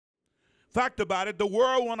Fact about it, the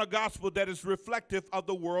world wants a gospel that is reflective of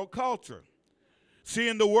the world culture. See,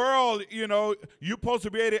 in the world, you know, you're supposed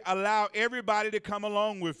to be able to allow everybody to come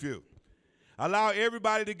along with you. Allow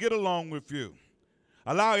everybody to get along with you.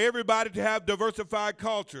 Allow everybody to have diversified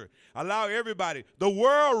culture. Allow everybody. The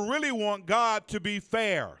world really wants God to be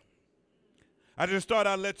fair. I just thought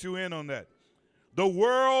I'd let you in on that. The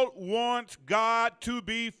world wants God to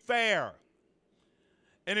be fair.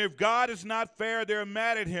 And if God is not fair, they're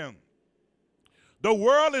mad at him. The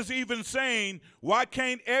world is even saying, why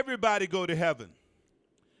can't everybody go to heaven?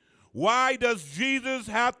 Why does Jesus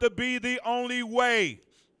have to be the only way?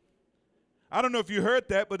 I don't know if you heard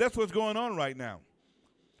that, but that's what's going on right now.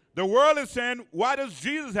 The world is saying, why does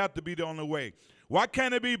Jesus have to be the only way? Why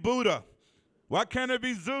can't it be Buddha? Why can't it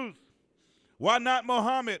be Zeus? Why not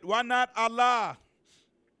Muhammad? Why not Allah?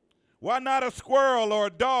 Why not a squirrel or a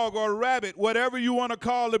dog or a rabbit, whatever you want to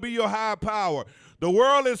call to be your higher power? The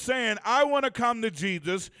world is saying, I want to come to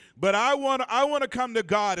Jesus, but I want to come to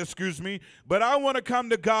God, but I want to come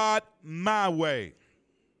to God my way.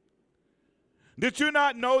 Did you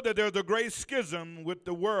not know that there's a great schism with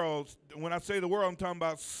the world? When I say the world, I'm talking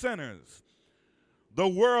about sinners. The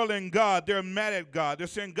world and God, they're mad at God. They're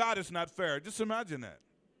saying God is not fair. Just imagine that.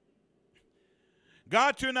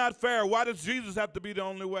 God, you're not fair. Why does Jesus have to be the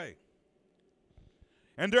only way?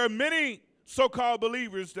 And there are many so-called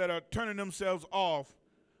believers that are turning themselves off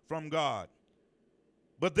from God.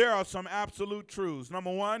 But there are some absolute truths.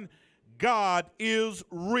 Number one, God is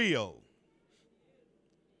real.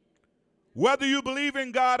 Whether you believe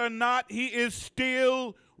in God or not, he is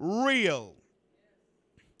still real.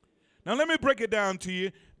 Now let me break it down to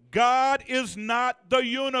you. God is not the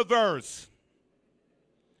universe.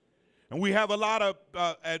 And we have a lot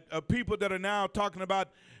of people that are now talking about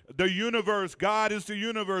the universe. God is the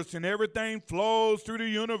universe, and everything flows through the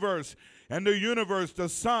universe. And the universe, the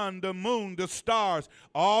sun, the moon, the stars,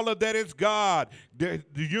 all of that is God. The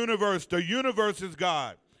universe is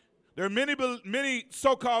God. There are many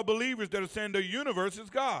so-called believers that are saying the universe is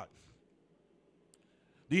God.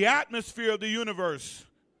 The atmosphere of the universe,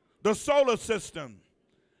 the solar system,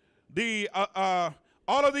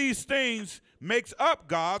 all of these things makes up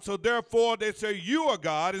God, so therefore they say you are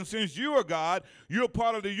God, and since you are God, you're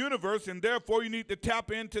part of the universe, and therefore you need to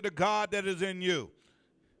tap into the God that is in you.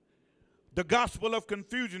 The gospel of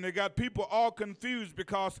confusion. They got people all confused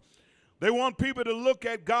because they want people to look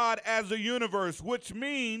at God as a universe, which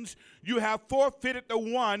means you have forfeited the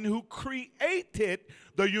one who created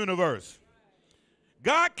the universe.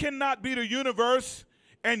 God cannot be the universe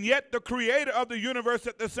and yet the creator of the universe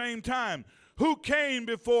at the same time. Who came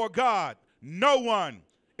before God? No one.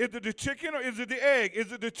 Is it the chicken or is it the egg?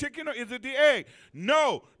 Is it the chicken or is it the egg?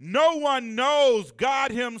 No. No one knows.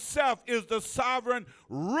 God himself is the sovereign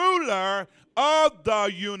ruler of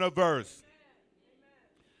the universe.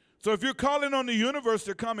 So if you're calling on the universe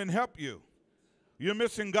to come and help you, you're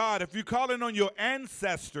missing God. If you're calling on your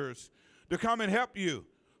ancestors to come and help you,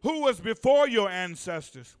 who was before your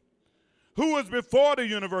ancestors? Who was before the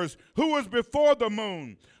universe? Who was before the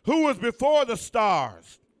moon? Who was before the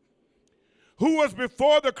stars? Who was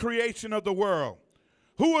before the creation of the world?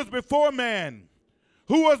 Who was before man?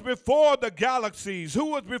 Who was before the galaxies?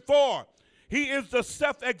 Who was before? He is the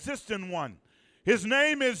self-existent one. His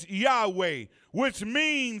name is Yahweh, which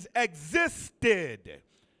means existed.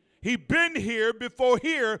 He been here before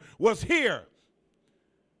here was here.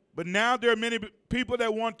 But now there are many people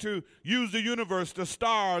that want to use the universe, the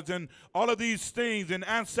stars, and all of these things and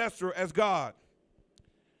ancestral as God.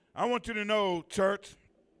 I want you to know, church,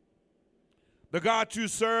 the God you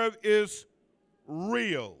serve is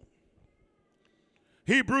real.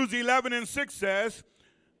 Hebrews 11:6 says,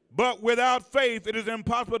 but without faith it is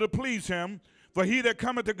impossible to please him. For he that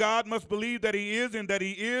cometh to God must believe that he is, and that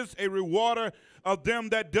he is a rewarder of them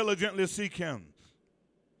that diligently seek him.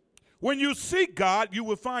 When you seek God, you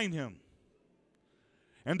will find him.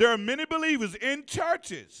 And there are many believers in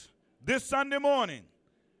churches this Sunday morning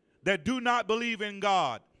that do not believe in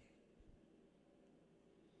God.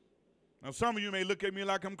 Now, some of you may look at me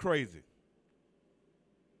like I'm crazy.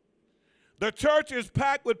 The church is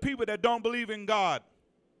packed with people that don't believe in God.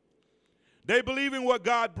 They believe in what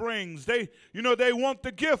God brings. They want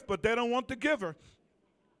the gift, but they don't want the giver.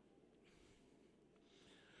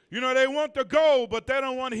 They want the gold, but they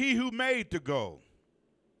don't want he who made the gold.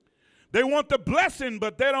 They want the blessing,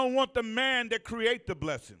 but they don't want the man that created the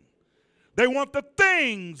blessing. They want the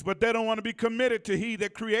things, but they don't want to be committed to he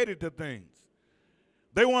that created the things.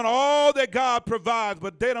 They want all that God provides,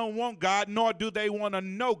 but they don't want God, nor do they want to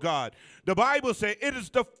know God. The Bible says it is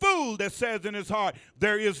the fool that says in his heart,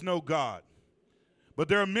 there is no God. But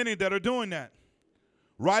there are many that are doing that.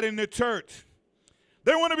 right in the church.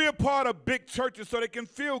 They want to be a part of big churches so they can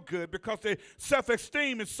feel good because their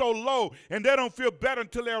self-esteem is so low and they don't feel better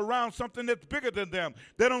until they're around something that's bigger than them.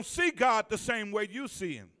 They don't see God the same way you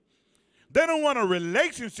see him. They don't want a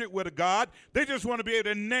relationship with a God. They just want to be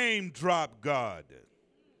able to name drop God.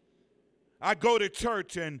 I go to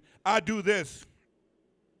church and I do this.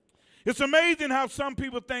 It's amazing how some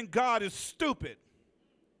people think God is stupid.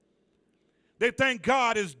 They think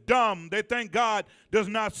God is dumb. They think God does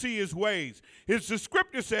not see his ways. The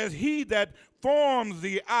scripture says, he that forms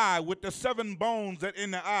the eye with the 7 bones that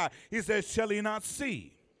in the eye, he says, shall he not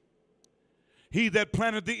see? He that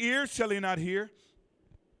planted the ear, shall he not hear?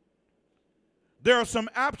 There are some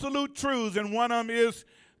absolute truths, and one of them is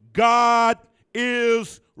God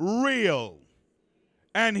is real.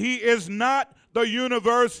 And he is not the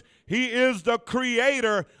universe. He is the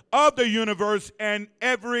creator of the universe and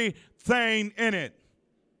everything in it.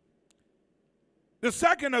 The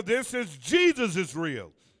second of this is Jesus is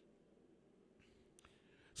real.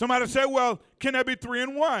 Somebody said, well, can there be 3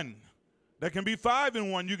 in 1? There can be 5 in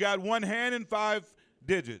 1. You got 1 hand and 5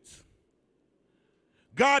 digits.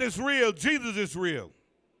 God is real. Jesus is real.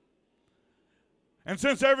 And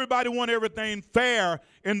since everybody wants everything fair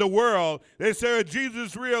in the world, they say,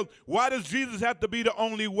 Jesus is real. Why does Jesus have to be the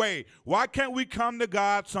only way? Why can't we come to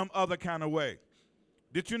God some other kind of way?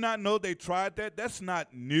 Did you not know they tried that? That's not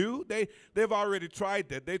new. They've already tried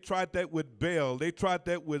that. They tried that with Baal. They tried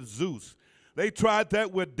that with Zeus. They tried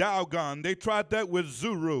that with Dagon. They tried that with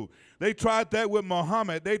Zuru. They tried that with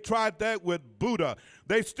Muhammad. They tried that with Buddha.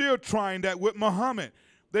 They're still trying that with Muhammad.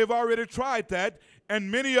 They've already tried that, and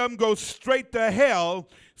many of them go straight to hell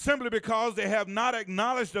simply because they have not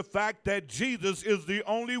acknowledged the fact that Jesus is the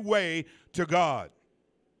only way to God.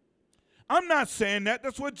 I'm not saying that.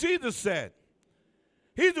 That's what Jesus said.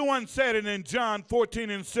 He's the one who said it in John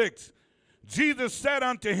 14:6. Jesus said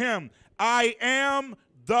unto him, I am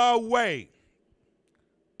the way,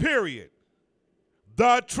 period,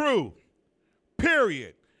 the truth,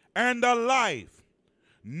 period, and the life.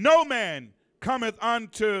 No man cometh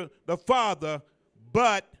unto the Father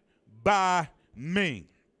but by me.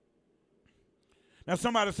 Now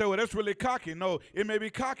somebody say, well, that's really cocky. No, it may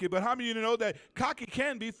be cocky, but how many of you know that cocky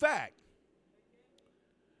can be fact?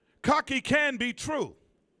 Cocky can be true.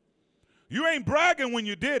 You ain't bragging when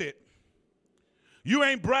you did it. You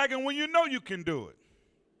ain't bragging when you know you can do it.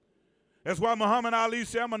 That's why Muhammad Ali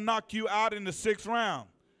said, I'm going to knock you out in the 6th round.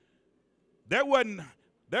 That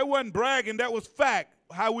wasn't bragging, that was fact.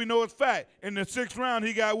 How we know it's fact. In the 6th round,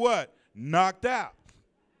 he got what? Knocked out.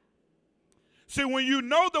 See, when you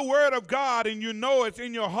know the word of God and you know it's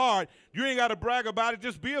in your heart, you ain't got to brag about it,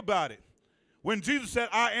 just be about it. When Jesus said,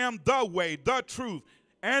 I am the way, the truth,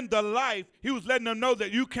 and the life, he was letting them know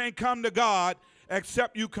that you can't come to God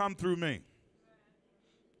except you come through me.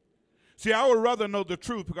 See, I would rather know the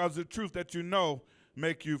truth because the truth that you know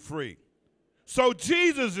make you free. So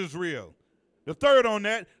Jesus is real. The third on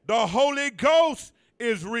that, the Holy Ghost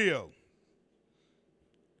is real.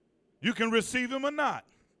 You can receive him or not.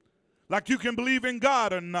 Like you can believe in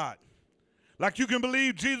God or not. Like you can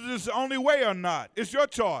believe Jesus is the only way or not. It's your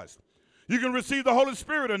choice. You can receive the Holy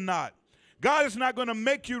Spirit or not. God is not going to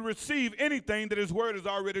make you receive anything that his word has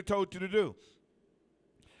already told you to do.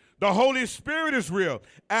 The Holy Spirit is real.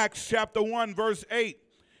 Acts chapter 1 verse 8.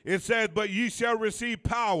 It says, but ye shall receive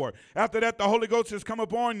power. After that, the Holy Ghost has come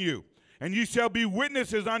upon you. And ye shall be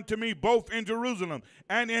witnesses unto me both in Jerusalem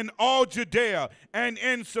and in all Judea and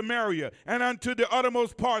in Samaria and unto the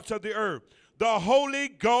uttermost parts of the earth. The Holy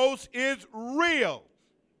Ghost is real.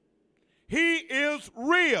 He is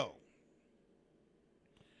real.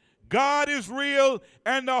 God is real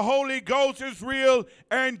and the Holy Ghost is real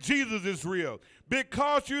and Jesus is real.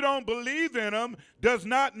 Because you don't believe in them does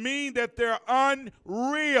not mean that they're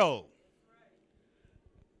unreal.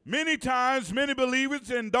 Many times, many believers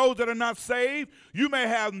and those that are not saved, you may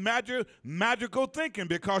have magical thinking.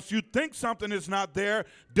 Because you think something is not there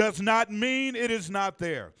does not mean it is not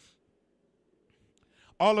there.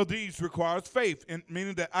 All of these requires faith,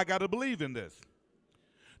 meaning that I got to believe in this.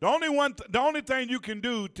 The only thing you can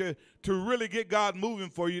do to really get God moving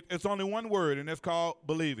for you, it's only one word, and it's called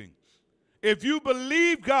believing. If you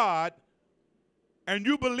believe God and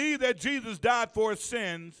you believe that Jesus died for his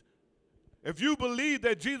sins, if you believe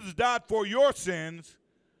that Jesus died for your sins,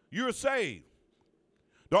 you're saved.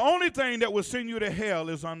 The only thing that will send you to hell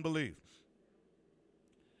is unbelief.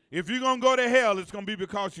 If you're going to go to hell, it's going to be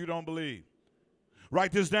because you don't believe.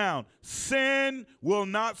 Write this down. Sin will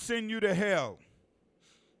not send you to hell.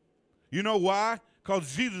 You know why?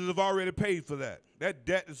 Because Jesus has already paid for that. That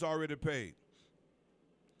debt is already paid.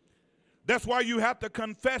 That's why you have to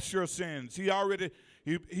confess your sins. He already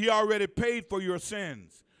He already paid for your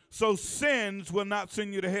sins. So sins will not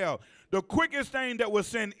send you to hell. The quickest thing that will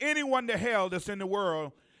send anyone to hell that's in the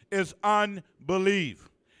world is unbelief.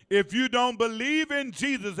 If you don't believe in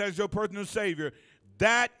Jesus as your personal Savior,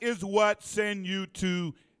 that is what sends you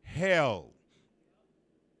to hell.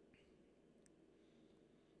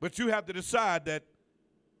 But you have to decide that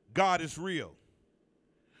God is real.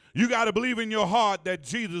 You got to believe in your heart that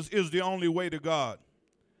Jesus is the only way to God.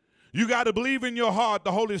 You got to believe in your heart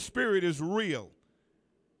the Holy Spirit is real.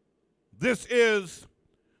 This is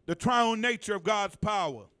the triune nature of God's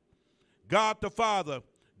power. God the Father,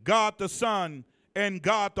 God the Son, and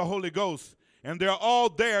God the Holy Ghost. And they're all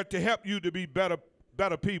there to help you to be better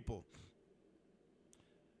people.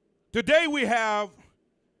 Today we have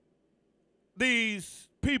these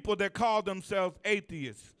people that call themselves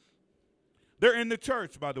atheists. They're in the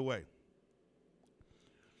church, by the way.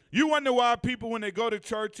 You wonder why people, when they go to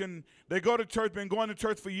church, been going to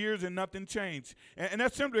church for years and nothing changed. And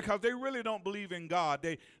that's simply because they really don't believe in God.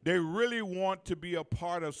 They really want to be a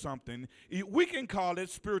part of something. We can call it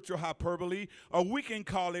spiritual hyperbole, or we can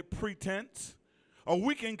call it pretense, or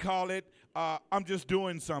we can call it, I'm just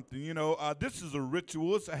doing something. You know, this is a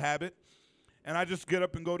ritual, it's a habit, and I just get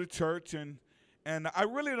up and go to church, and I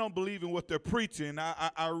really don't believe in what they're preaching.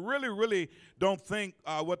 I really don't think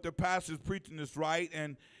what the pastor's preaching is right.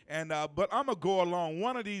 But I'm going to go along.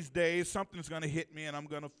 One of these days, something's going to hit me, and I'm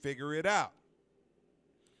going to figure it out.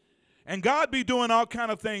 And God be doing all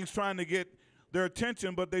kind of things trying to get their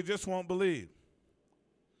attention, but they just won't believe.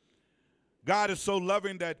 God is so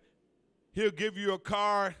loving that he'll give you a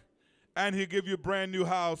car, and he'll give you a brand new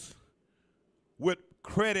house with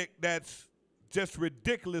credit that's just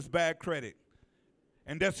ridiculous bad credit.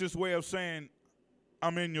 And that's his way of saying,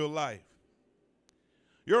 I'm in your life.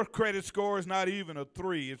 Your credit score is not even a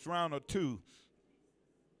 3. It's around a 2.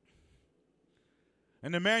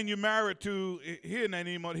 And the man you married to,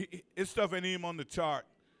 his stuff ain't even on the chart.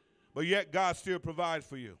 But yet God still provides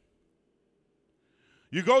for you.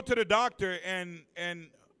 You go to the doctor and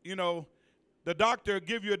you know, the doctor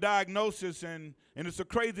give you a diagnosis and it's a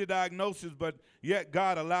crazy diagnosis, but yet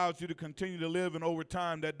God allows you to continue to live, and over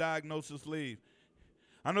time that diagnosis leaves.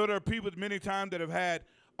 I know there are people many times that have had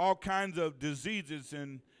all kinds of diseases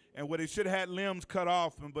and where they should have had limbs cut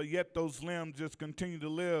off, but yet those limbs just continue to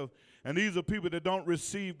live. And these are people that don't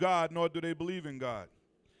receive God, nor do they believe in God.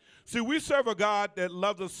 See, we serve a God that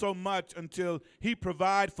loves us so much until he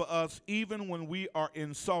provides for us even when we are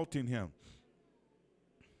insulting him.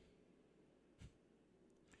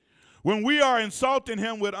 When we are insulting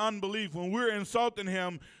him with unbelief, when we're insulting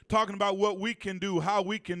him, talking about what we can do, how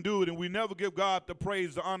we can do it, and we never give God the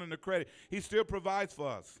praise, the honor, and the credit, he still provides for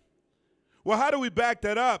us. Well, how do we back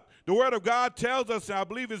that up? The Word of God tells us, and I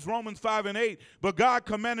believe it's Romans 5:8, but God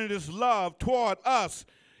commended his love toward us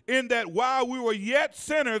in that while we were yet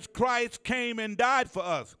sinners, Christ came and died for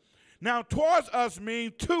us. Now, towards us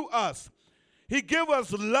means to us. He gives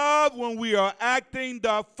us love when we are acting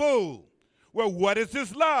the fool. Well, what is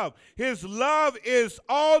his love? His love is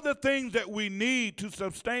all the things that we need to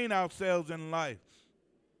sustain ourselves in life.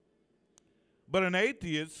 But an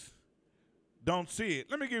atheist don't see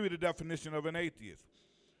it. Let me give you the definition of an atheist.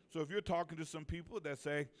 So if you're talking to some people that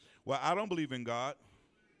say, well, I don't believe in God.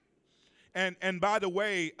 And by the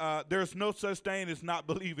way, there's no such thing as not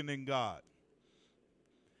believing in God.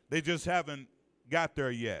 They just haven't got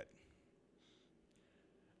there yet.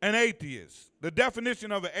 An atheist. The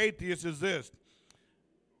definition of an atheist is this: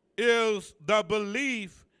 is the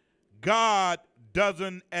belief God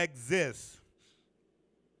doesn't exist.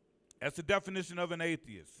 That's the definition of an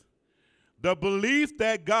atheist. The belief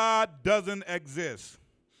that God doesn't exist.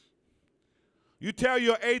 You tell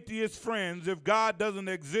your atheist friends, if God doesn't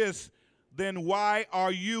exist, then why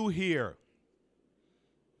are you here?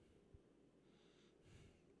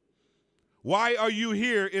 Why are you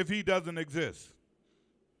here if he doesn't exist?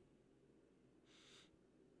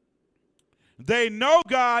 They know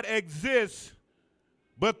God exists,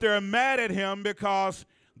 but they're mad at him because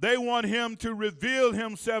they want him to reveal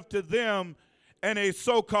himself to them in a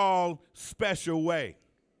so-called special way.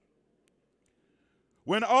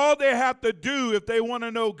 When all they have to do if they want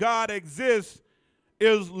to know God exists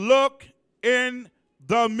is look in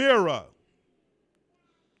the mirror.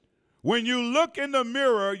 When you look in the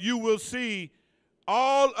mirror, you will see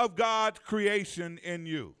all of God's creation in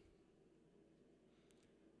you.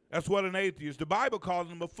 That's what an atheist. The Bible calls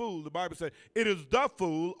him a fool. The Bible says it is the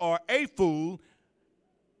fool or a fool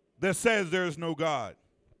that says there is no God.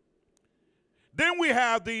 Then we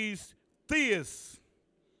have these theists,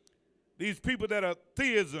 these people that are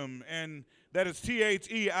theism, and that is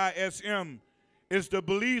Theism. It's the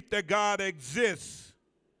belief that God exists,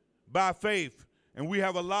 by faith. And we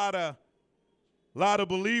have a lot of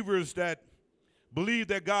believers that believe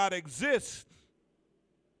that God exists,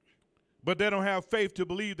 but they don't have faith to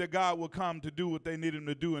believe that God will come to do what they need him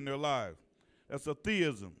to do in their life. That's a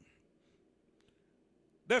theism.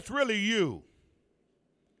 That's really you.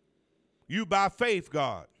 You by faith,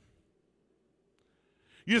 God.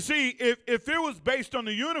 You see, if it was based on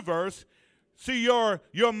the universe, see, your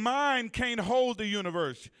mind can't hold the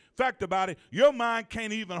universe. Fact about it, your mind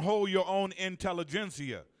can't even hold your own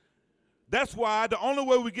intelligentsia. That's why the only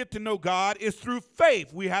way we get to know God is through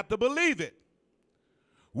faith. We have to believe it.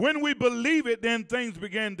 When we believe it, then things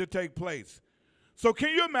begin to take place. So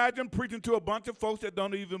can you imagine preaching to a bunch of folks that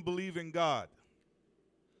don't even believe in God?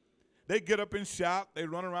 They get up and shout, they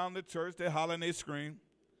run around the church, they holler and they scream.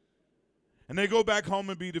 And they go back home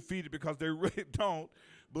and be defeated because they really don't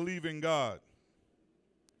believe in God.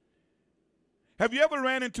 Have you ever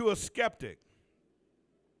ran into a skeptic?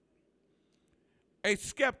 A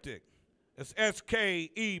skeptic. It's S-K-E-P-T-I-C.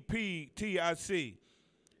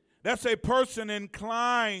 That's a person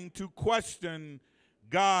inclined to question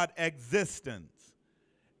God's existence.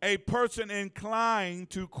 A person inclined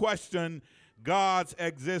to question God's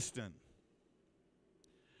existence.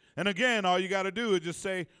 And again, all you got to do is just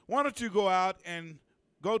say, why don't you go out and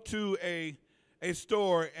go to a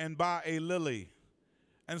store and buy a lily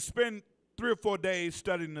and spend 3 or 4 days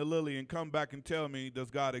studying the lily and come back and tell me, does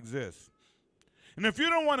God exist? And if you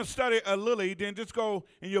don't want to study a lily, then just go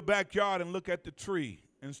in your backyard and look at the tree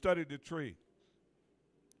and study the tree.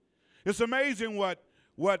 It's amazing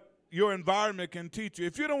what your environment can teach you.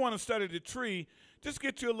 If you don't want to study the tree, just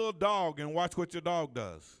get you a little dog and watch what your dog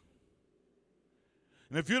does.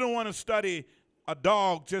 And if you don't want to study a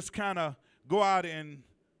dog, just kind of go out and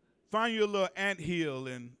find you a little anthill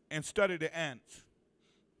and study the ants.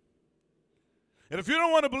 And if you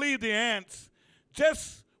don't want to believe the ants,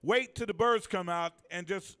 just wait till the birds come out and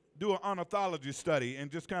just do an ornithology study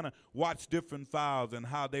and just kind of watch different fowls and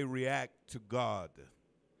how they react to God.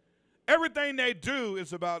 Everything they do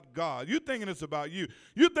is about God. You're thinking it's about you.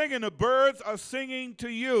 You're thinking the birds are singing to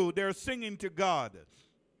you. They're singing to God.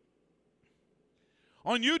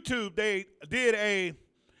 On YouTube, they did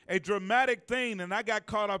a dramatic thing, and I got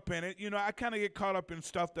caught up in it. You know, I kind of get caught up in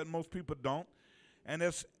stuff that most people don't. And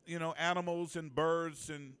it's, you know, animals and birds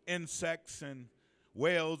and insects and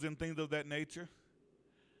whales and things of that nature.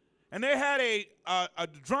 And they had a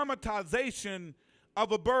dramatization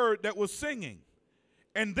of a bird that was singing.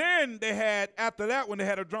 And then they had, after that one, they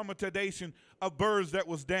had a dramatization of birds that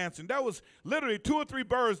was dancing. That was literally 2 or 3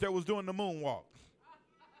 birds that was doing the moonwalk.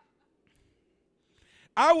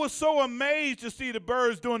 I was so amazed to see the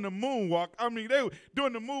birds doing the moonwalk. I mean, they were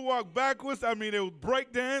doing the moonwalk backwards. I mean, they were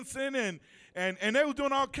breakdancing and they were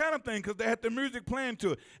doing all kind of things because they had the music playing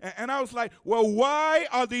to it. And I was like, well, why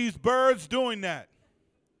are these birds doing that?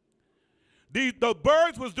 The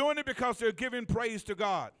birds was doing it because they're giving praise to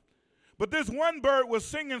God. But this one bird was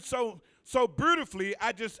singing so beautifully,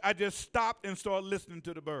 I just stopped and started listening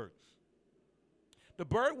to the bird. The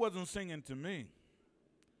bird wasn't singing to me.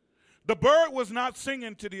 The bird was not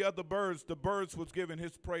singing to the other birds. The birds was giving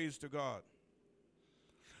his praise to God.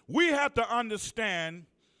 We have to understand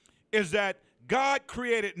is that God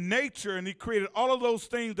created nature and he created all of those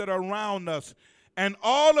things that are around us. And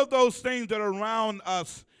all of those things that are around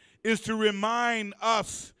us is to remind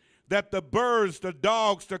us that the birds, the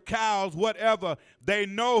dogs, the cows, whatever, they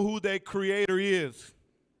know who their creator is.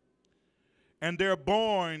 And they're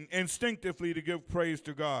born instinctively to give praise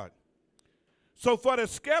to God. So for the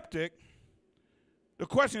skeptic, the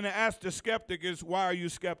question to ask the skeptic is, why are you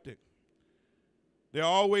skeptic? They're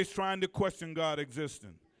always trying to question God's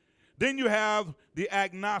existence. Then you have the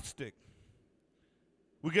agnostic.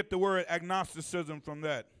 We get the word agnosticism from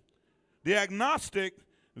that. The agnostic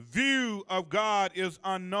view of God is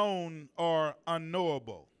unknown or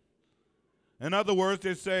unknowable. In other words,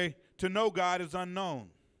 they say to know God is unknown.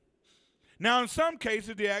 Now, in some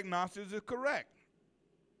cases, the agnostic is correct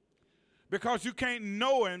because you can't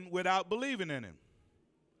know him without believing in him.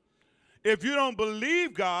 If you don't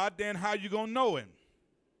believe God, then how you going to know him?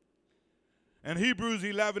 And Hebrews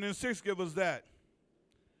 11:6 give us that.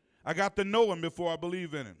 I got to know him before I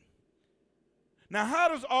believe in him. Now, how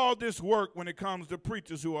does all this work when it comes to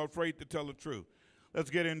preachers who are afraid to tell the truth? Let's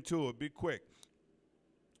get into it. Be quick.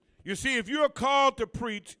 You see, if you are called to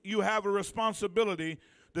preach, you have a responsibility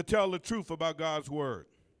to tell the truth about God's word.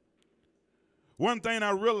 One thing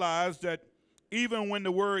I realized that even when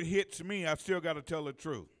the word hits me, I still got to tell the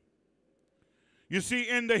truth. You see,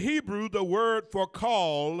 in the Hebrew, the word for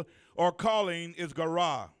call or calling is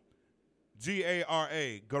garah,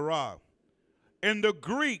 G-A-R-A, garah. In the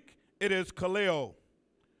Greek, it is kaleo,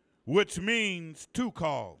 which means to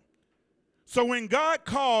call. So when God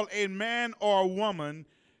called a man or a woman,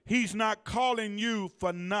 he's not calling you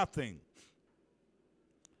for nothing.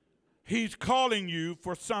 He's calling you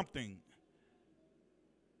for something.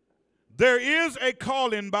 There is a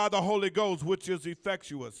calling by the Holy Ghost, which is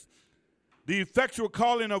effectuous. The effectual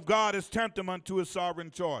calling of God is tantamount to his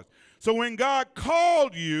sovereign choice. So when God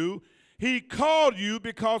called you, he called you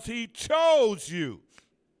because he chose you.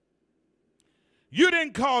 You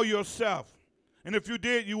didn't call yourself. And if you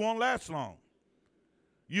did, you won't last long.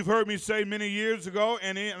 You've heard me say many years ago,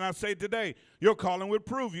 and I say today, your calling would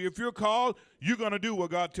prove you. If you're called, you're going to do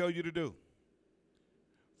what God tells you to do.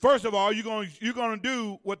 First of all, you're going to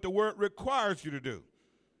do what the word requires you to do.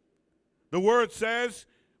 The word says,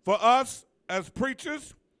 for us as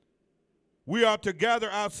preachers, we are to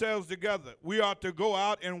gather ourselves together. We are to go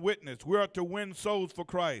out and witness. We are to win souls for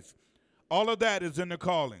Christ. All of that is in the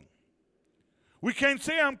calling. We can't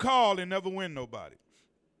say I'm called and never win nobody.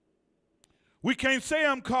 We can't say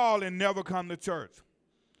I'm called and never come to church.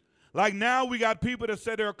 Like now we got people that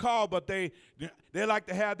say they're called, but they like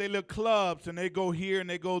to have their little clubs, and they go here and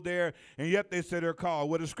they go there, and yet they say they're called.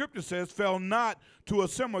 Well, the scripture says, fail not to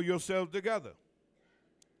assemble yourselves together.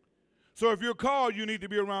 So if you're called, you need to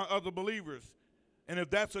be around other believers. And if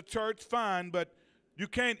that's a church, fine, but you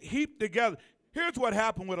can't heap together. Here's what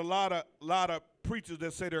happened with a lot of preachers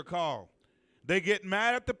that say they're called. They get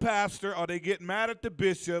mad at the pastor, or they get mad at the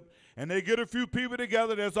bishop, and they get a few people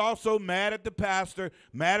together that's also mad at the pastor,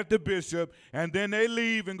 mad at the bishop, and then they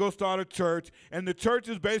leave and go start a church, and the church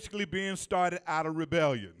is basically being started out of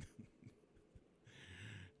rebellion.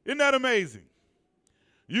 Isn't that amazing?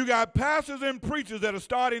 You got pastors and preachers that are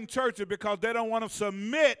starting churches because they don't want to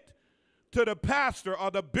submit to the pastor or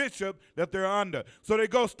the bishop that they're under. So they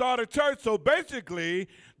go start a church. So basically,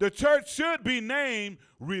 the church should be named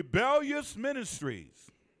Rebellious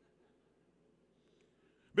Ministries,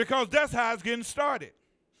 because that's how it's getting started.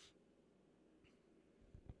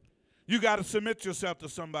 You got to submit yourself to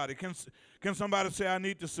somebody. Can somebody say, I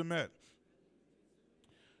need to submit?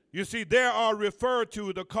 You see, they are referred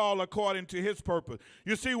to the call according to his purpose.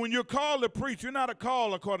 You see, when you're called to preach, you're not a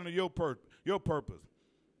call according to your purpose.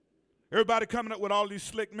 Everybody coming up with all these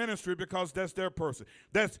slick ministry because that's their person.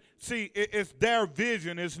 It's their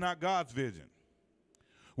vision. It's not God's vision.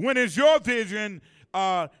 When it's your vision,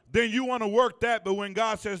 then you want to work that. But when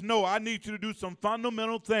God says, no, I need you to do some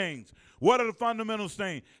fundamental things. What are the fundamental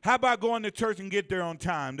things? How about going to church and get there on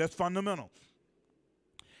time? That's fundamental.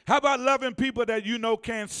 How about loving people that you know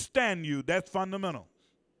can't stand you? That's fundamental.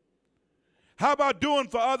 How about doing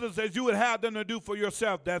for others as you would have them to do for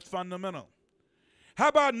yourself? That's fundamental. How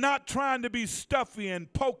about not trying to be stuffy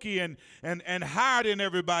and pokey and hiding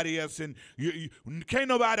everybody else? And you can't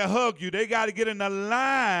nobody hug you. They got to get in the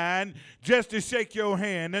line just to shake your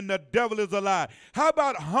hand, and the devil is a lie. How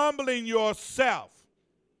about humbling yourself?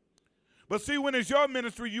 But see, when it's your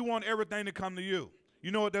ministry, you want everything to come to you.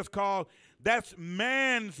 You know what that's called? That's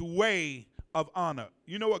man's way of honor.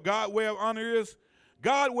 You know what God's way of honor is?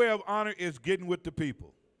 God's way of honor is getting with the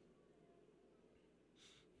people.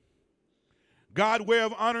 God's way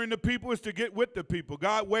of honoring the people is to get with the people.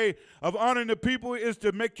 God's way of honoring the people is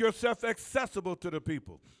to make yourself accessible to the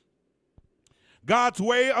people. God's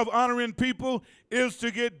way of honoring people is to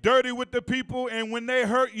get dirty with the people, and when they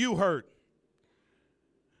hurt, you hurt.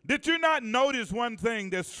 Did you not notice one thing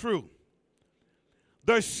that's true?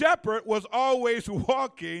 The shepherd was always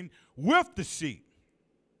walking with the sheep.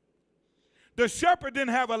 The shepherd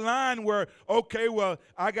didn't have a line where, okay, well,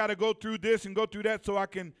 I got to go through this and go through that so I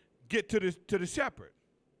can get to the shepherd.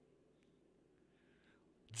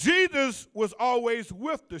 Jesus was always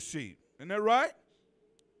with the sheep. Isn't that right?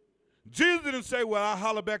 Jesus didn't say, well, I'll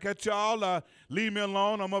holler back at y'all. Leave me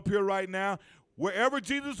alone. I'm up here right now. Wherever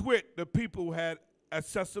Jesus went, the people had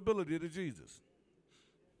accessibility to Jesus.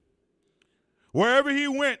 Wherever he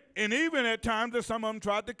went, and even at times that some of them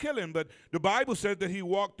tried to kill him, but the Bible says that he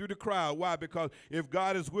walked through the crowd. Why? Because if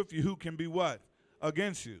God is with you, who can be what?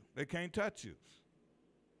 Against you. They can't touch you.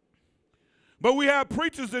 But we have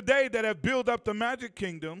preachers today that have built up the magic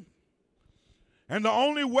kingdom, and the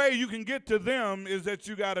only way you can get to them is that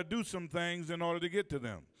you got to do some things in order to get to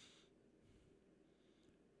them.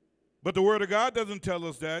 But the Word of God doesn't tell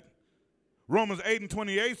us that. Romans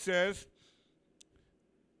 8:28 says,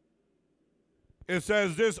 it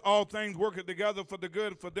says this, all things work together for the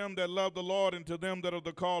good for them that love the Lord and to them that are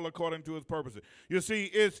the called according to his purposes. You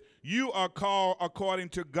see, you are called according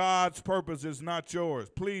to God's purposes, not yours.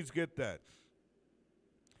 Please get that.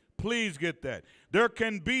 Please get that. There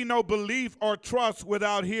can be no belief or trust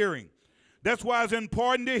without hearing. That's why it's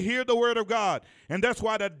important to hear the word of God. And that's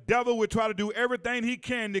why the devil will try to do everything he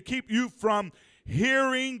can to keep you from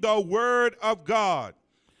hearing the word of God.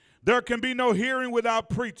 There can be no hearing without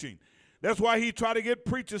preaching. That's why he try to get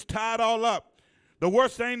preachers tied all up. The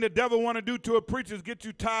worst thing the devil want to do to a preacher is get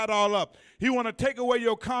you tied all up. He want to take away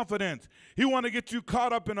your confidence. He want to get you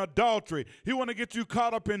caught up in adultery. He want to get you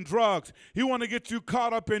caught up in drugs. He want to get you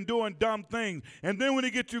caught up in doing dumb things. And then when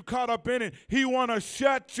he gets you caught up in it, he want to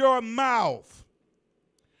shut your mouth.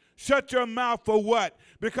 Shut your mouth for what?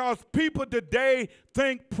 Because people today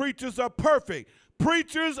think preachers are perfect.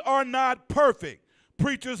 Preachers are not perfect.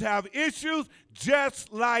 Preachers have issues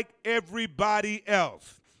just like everybody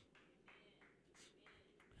else.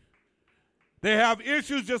 They have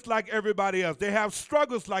issues just like everybody else. They have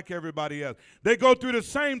struggles like everybody else. They go through the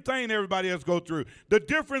same thing everybody else go through. The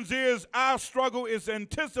difference is our struggle is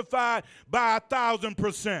intensified by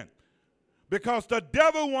 1,000%. Because the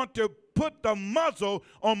devil wants to put the muzzle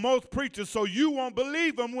on most preachers so you won't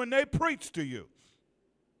believe them when they preach to you.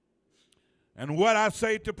 And what I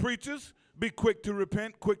say to preachers, be quick to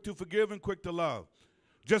repent, quick to forgive, and quick to love.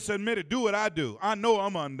 Just admit it. Do what I do. I know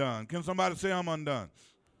I'm undone. Can somebody say I'm undone?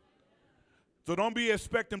 So don't be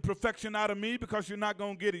expecting perfection out of me because you're not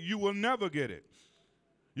going to get it. You will never get it.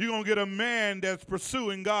 You're going to get a man that's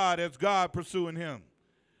pursuing God as God pursuing him.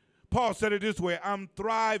 Paul said it this way, I'm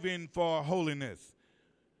thriving for holiness.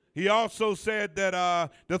 He also said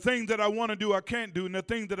that the things that I want to do, I can't do, and the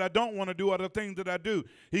things that I don't want to do are the things that I do.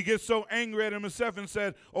 He gets so angry at himself and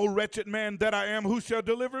said, "O wretched man that I am, who shall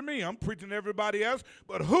deliver me?" I'm preaching to everybody else,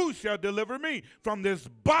 but who shall deliver me from this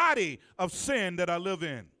body of sin that I live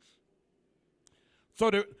in? So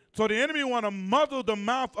the enemy want to muzzle the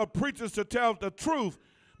mouth of preachers to tell the truth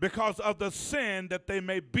because of the sin that they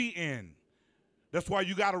may be in. That's why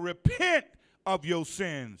you got to repent of your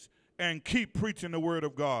sins and keep preaching the word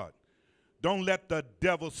of God. Don't let the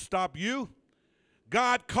devil stop you.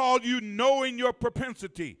 God called you knowing your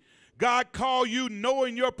propensity. God called you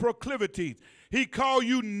knowing your proclivities. He called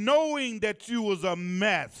you knowing that you was a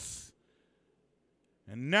mess.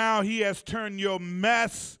 And now he has turned your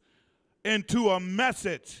mess into a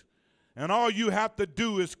message. And all you have to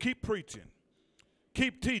do is keep preaching.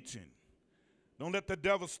 Keep teaching. Don't let the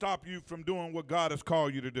devil stop you from doing what God has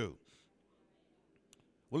called you to do.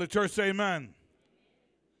 Will the church say amen?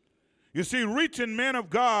 You see, reaching men of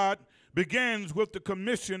God begins with the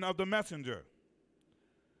commission of the messenger.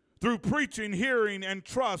 Through preaching, hearing, and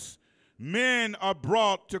trust, men are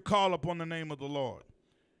brought to call upon the name of the Lord.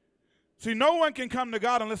 See, no one can come to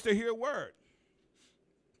God unless they hear a word.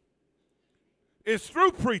 It's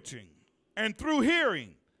through preaching and through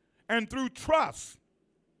hearing and through trust.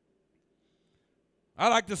 I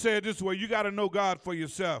like to say it this way, you got to know God for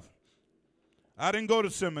yourself. I didn't go to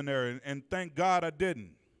seminary, and thank God I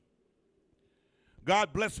didn't.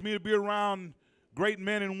 God blessed me to be around great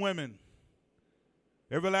men and women.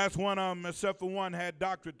 Every last one of them, except for one, had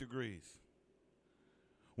doctorate degrees.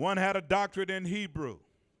 One had a doctorate in Hebrew.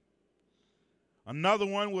 Another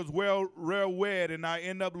one was well-read, and I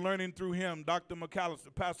ended up learning through him, Pastor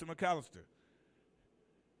McAllister.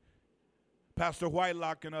 Pastor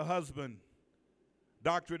Whitelock and her husband,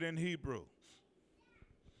 doctorate in Hebrew.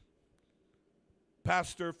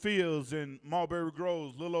 Pastor Fields in Mulberry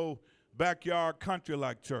Groves, little old backyard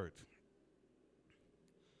country-like church.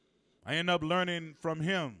 I ended up learning from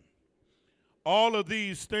him. All of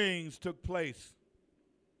these things took place.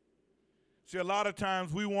 See, a lot of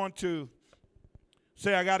times we want to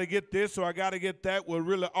say, I got to get this or I got to get that. Well,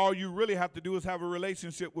 really, all you really have to do is have a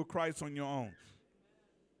relationship with Christ on your own.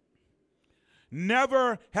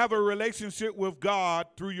 Never have a relationship with God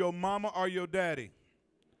through your mama or your daddy.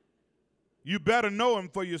 You better know him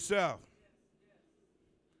for yourself.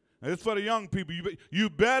 It's for the young people. You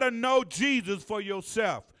better know Jesus for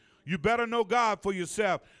yourself. You better know God for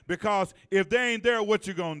yourself, because if they ain't there, what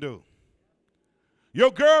you gonna do? Your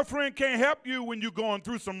girlfriend can't help you when you're going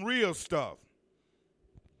through some real stuff.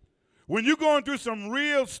 When you're going through some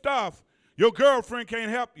real stuff, your girlfriend can't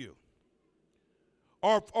help you.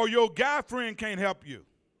 Or your guy friend can't help you.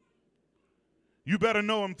 You better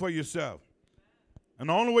know him for yourself. And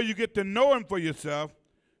the only way you get to know him for yourself,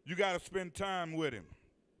 you got to spend time with him.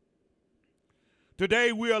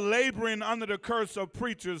 Today we are laboring under the curse of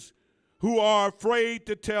preachers who are afraid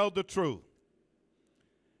to tell the truth.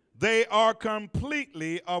 They are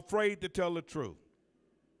completely afraid to tell the truth.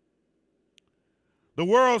 The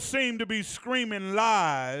world seems to be screaming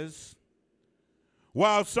lies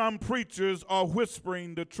while some preachers are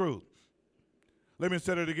whispering the truth. Let me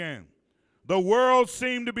say it again. The world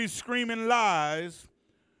seems to be screaming lies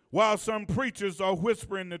while some preachers are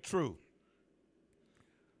whispering the truth.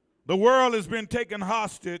 The world has been taken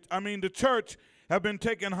hostage. The church have been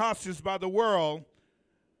taken hostage by the world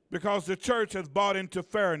because the church has bought into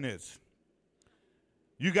fairness.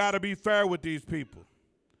 You got to be fair with these people.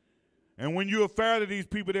 And when you are fair to these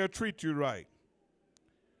people, they'll treat you right.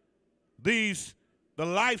 The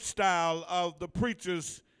lifestyle of the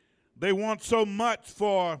preachers, they want so much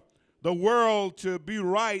for the world to be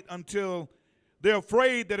right until they're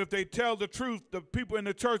afraid that if they tell the truth, the people in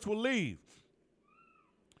the church will leave.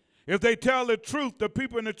 If they tell the truth, the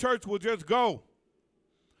people in the church will just go.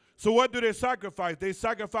 So what do they sacrifice? They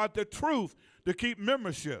sacrifice the truth to keep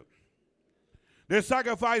membership. They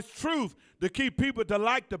sacrifice truth to keep people to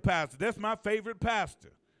like the pastor. That's my favorite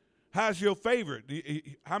pastor. How's your favorite?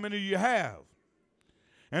 How many do you have?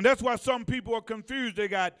 And that's why some people are confused. They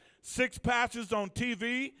got 6 pastors on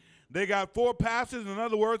TV. They got 4 pastors. In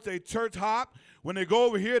other words, they church hop. When they go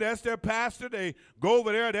over here, that's their pastor. They go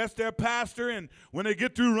over there, that's their pastor. And when they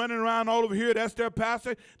get through running around all over here, that's their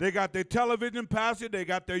pastor. They got their television pastor. They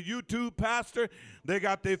got their YouTube pastor. They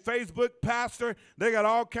got their Facebook pastor. They got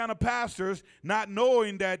all kind of pastors, not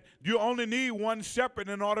knowing that you only need one shepherd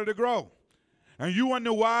in order to grow. And you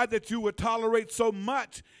wonder why that you would tolerate so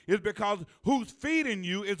much is because who's feeding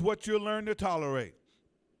you is what you'll learn to tolerate.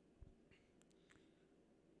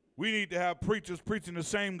 We need to have preachers preaching the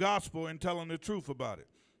same gospel and telling the truth about it.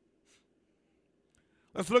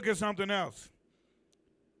 Let's look at something else.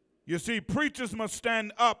 You see, preachers must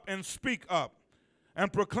stand up and speak up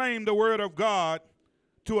and proclaim the word of God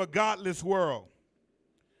to a godless world,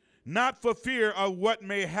 not for fear of what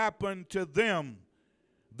may happen to them,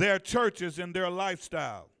 their churches, and their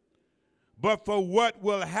lifestyle, but for what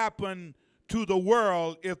will happen to the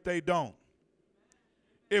world if they don't.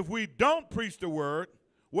 If we don't preach the word,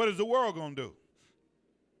 what is the world going to do?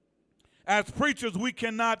 As preachers, we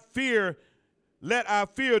cannot let our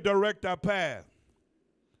fear direct our path.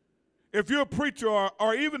 If you're a preacher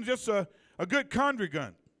or even just a good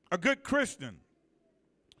congregant, a good Christian,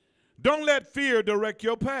 don't let fear direct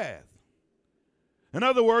your path. In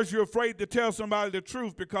other words, you're afraid to tell somebody the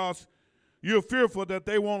truth because you're fearful that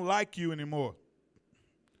they won't like you anymore.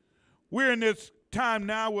 We're in this time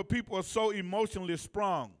now where people are so emotionally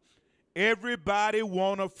sprung. Everybody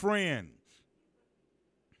want a friend.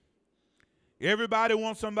 Everybody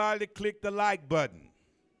wants somebody to click the like button.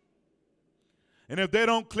 And if they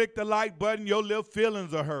don't click the like button, your little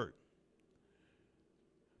feelings are hurt.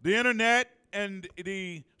 The internet and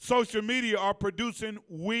the social media are producing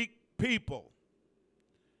weak people.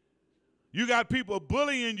 You got people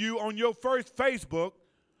bullying you on your first Facebook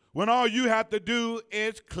when all you have to do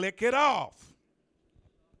is click it off.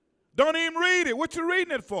 Don't even read it. What you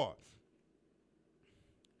reading it for?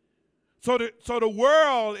 So the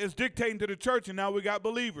world is dictating to the church, and now we got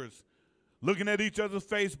believers looking at each other's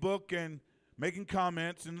Facebook and making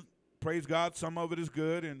comments, and praise God, some of it is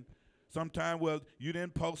good, and sometimes, well, you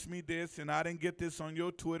didn't post me this, and I didn't get this on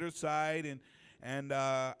your Twitter site, and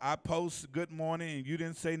I post good morning, and you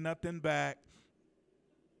didn't say nothing back.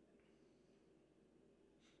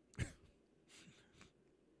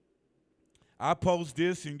 I post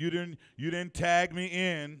this, and you didn't tag me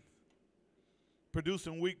in.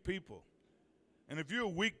 Producing weak people. And if you're a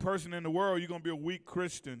weak person in the world, you're going to be a weak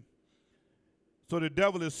Christian. So the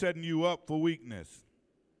devil is setting you up for weakness.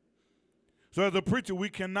 So as a preacher, we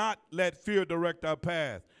cannot let fear direct our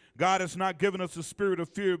path. God has not given us a spirit of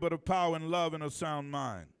fear, but of power and love and a sound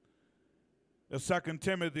mind. That's 2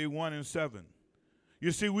 Timothy 1:7.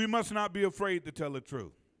 You see, we must not be afraid to tell the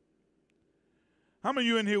truth. How many of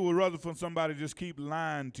you in here would rather for somebody just keep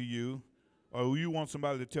lying to you, or you want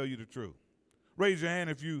somebody to tell you the truth? Raise your hand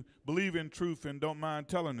if you believe in truth and don't mind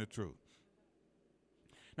telling the truth.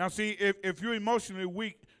 Now, see, if you're emotionally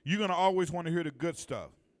weak, you're going to always want to hear the good stuff.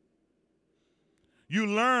 You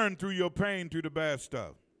learn through your pain, through the bad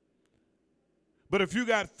stuff. But if you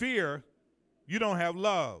got fear, you don't have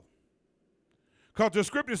love. Because the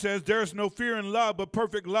scripture says there's no fear in love, but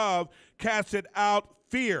perfect love casteth out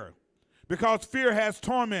fear. Because fear has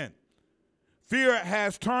torment. Fear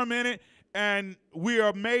has tormented, and we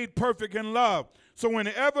are made perfect in love. So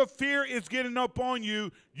whenever fear is getting up on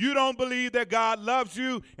you, you don't believe that God loves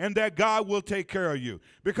you and that God will take care of you.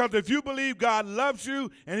 Because if you believe God loves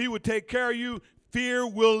you and he will take care of you, fear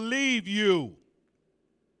will leave you.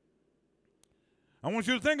 I want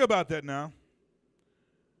you to think about that now.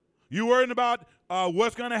 You worrying about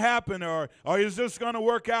what's going to happen, or is this going to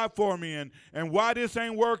work out for me, and why this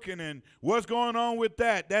ain't working, and what's going on with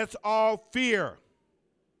that. That's all fear.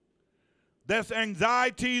 That's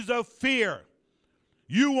anxieties of fear.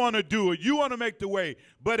 You want to do it. You want to make the way.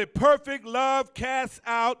 But a perfect love casts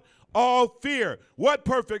out all fear. What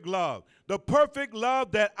perfect love? the perfect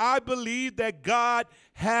love that I believe that God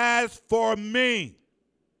has for me.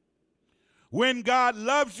 When God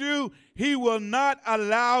loves you, he will not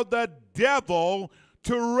allow the devil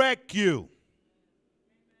to wreck you.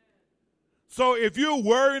 So if you're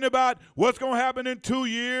worrying about what's going to happen in 2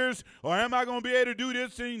 years, or am I going to be able to do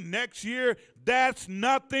this thing next year, that's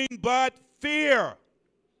nothing but fear.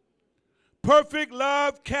 Perfect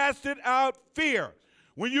love casted out fear.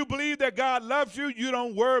 When you believe that God loves you, you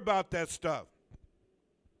don't worry about that stuff.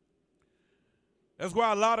 That's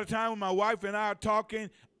why a lot of time when my wife and I are talking,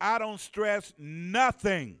 I don't stress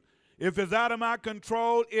nothing. If it's out of my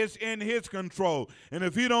control, it's in his control. And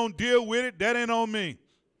if he don't deal with it, that ain't on me.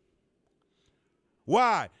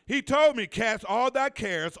 Why? He told me, cast all thy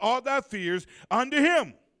cares, all thy fears unto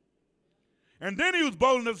him. And then he was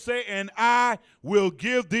bold enough to say, and I will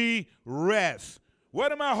give thee rest.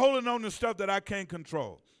 What am I holding on to stuff that I can't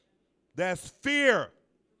control? That's fear.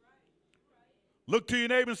 Look to your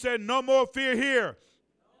neighbor and say, no more fear here.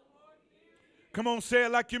 Come on, say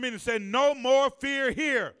it like you mean it. Say, no more fear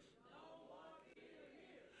here.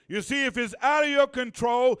 You see, if it's out of your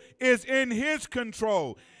control, it's in his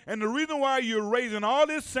control. And the reason why you're raising all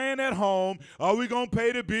this saying at home, are we going to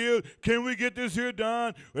pay the bill? Can we get this here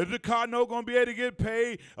done? Is the car note going to be able to get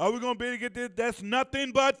paid? Are we going to be able to get this? That's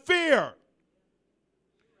nothing but fear.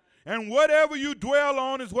 And whatever you dwell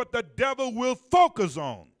on is what the devil will focus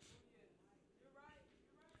on.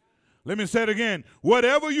 Let me say it again.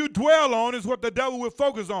 Whatever you dwell on is what the devil will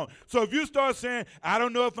focus on. So if you start saying, I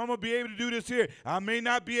don't know if I'm going to be able to do this here. I may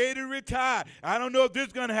not be able to retire. I don't know if this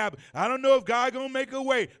is going to happen. I don't know if God's going to make a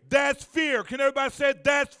way. That's fear. Can everybody say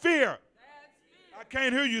that's fear? That's fear. I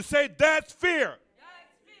can't hear you. Say that's fear. That's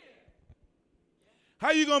fear. How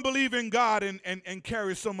are you going to believe in God and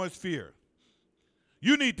carry so much fear?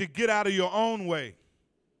 You need to get out of your own way.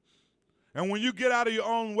 And when you get out of your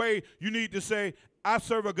own way, you need to say, I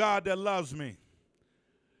serve a God that loves me.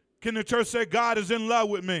 Can the church say God is in love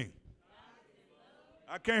with me?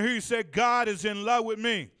 I can't hear you say God is in love with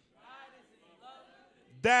me.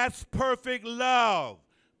 That's perfect love.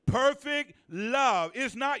 Perfect love.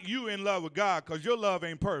 It's not you in love with God because your love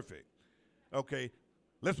ain't perfect. Okay,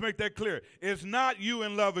 let's make that clear. It's not you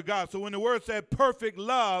in love with God. So when the word said perfect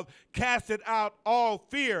love casted out all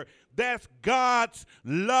fear, that's God's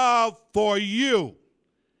love for you.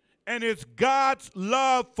 And it's God's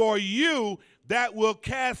love for you that will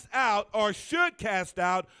cast out or should cast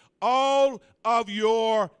out all of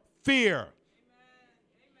your fear. Amen.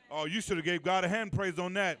 Oh, you should have gave God a hand praise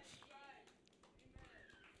on that.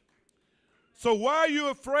 So why are you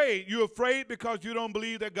afraid? You're afraid because you don't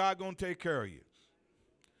believe that God's going to take care of you.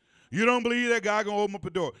 You don't believe that God's going to open up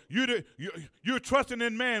a door. You're trusting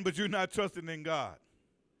in man, but you're not trusting in God.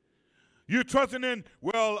 You're trusting in,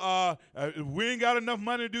 we ain't got enough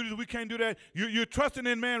money to do this, we can't do that. You're trusting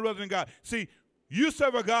in man rather than God. See, you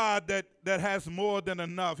serve a God that has more than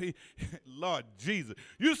enough. Lord Jesus.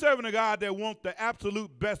 You serving a God that wants the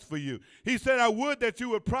absolute best for you. He said, I would that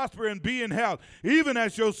you would prosper and be in health, even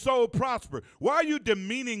as your soul prosper. Why are you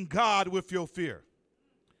demeaning God with your fear?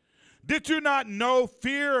 Did you not know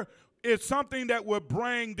fear is something that will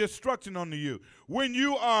bring destruction onto you? When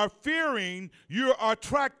you are fearing, you're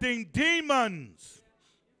attracting demons.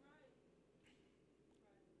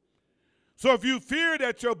 So if you fear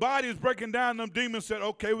that your body is breaking down, them demons said,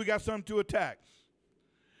 okay, we got something to attack.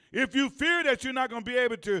 If you fear that you're not going to be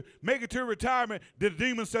able to make it to retirement, the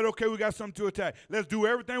demon said, okay, we got something to attack. Let's do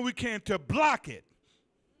everything we can to block it.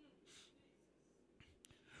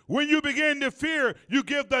 When you begin to fear, you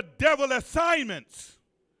give the devil assignments.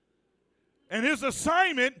 And his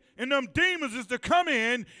assignment in them demons is to come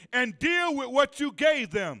in and deal with what you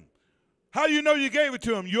gave them. How do you know you gave it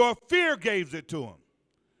to them? Your fear gave it to them.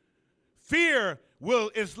 Fear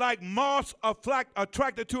is like moss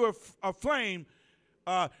attracted to a flame.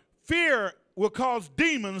 Fear will cause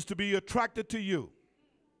demons to be attracted to you.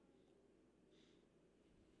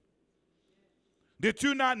 Did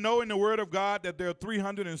you not know in the Word of God that there are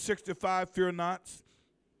 365 fear nots?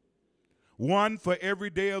 One for every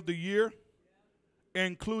day of the year,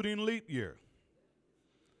 including leap year.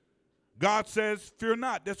 God says, fear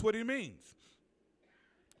not. That's what he means.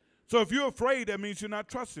 So if you're afraid, that means you're not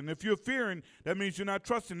trusting. If you're fearing, that means you're not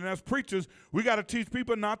trusting. And as preachers, we got to teach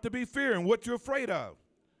people not to be fearing what you're afraid of.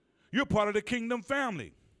 You're part of the kingdom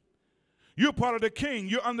family. You're part of the king.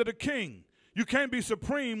 You're under the king. You can't be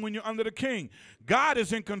supreme when you're under the king. God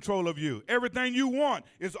is in control of you. Everything you want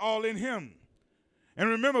is all in him. And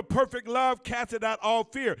remember, perfect love casteth out all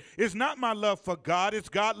fear. It's not my love for God, it's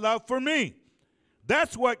God's love for me.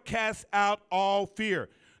 That's what casts out all fear.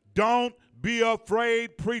 Don't be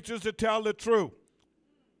afraid, preachers, to tell the truth.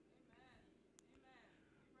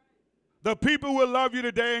 The people will love you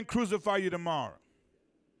today and crucify you tomorrow.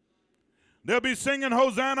 They'll be singing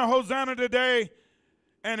Hosanna, Hosanna today,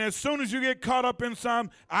 and as soon as you get caught up in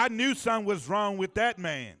some, I knew something was wrong with that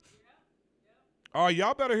man. Oh,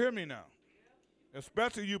 y'all better hear me now,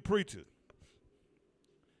 especially you preachers.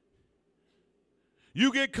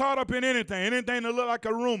 You get caught up in anything that look like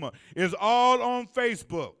a rumor is all on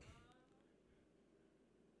Facebook.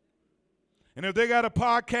 And if they got a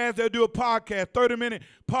podcast, they'll do a podcast, 30-minute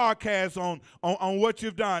podcast on what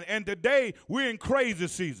you've done. And today, we're in crazy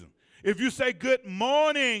season. If you say good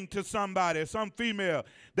morning to somebody, some female,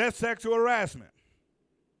 that's sexual harassment.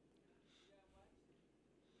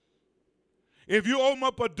 If you open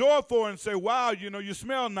up a door for her and say, wow, you know, you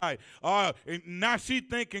smell nice. And now she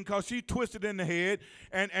thinking because she twisted in the head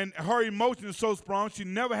and her emotion is so strong, she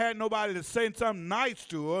never had nobody to say something nice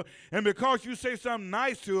to her. And because you say something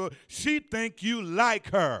nice to her, she think you like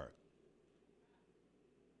her.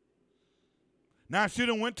 Now she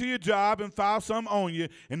done went to your job and filed something on you,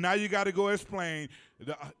 and now you got to go explain,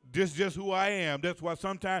 this is just who I am. That's why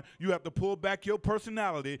sometimes you have to pull back your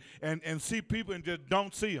personality and see people and just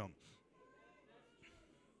don't see them.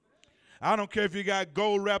 I don't care if you got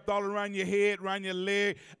gold wrapped all around your head, around your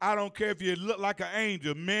leg. I don't care if you look like an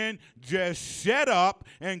angel. Men, just shut up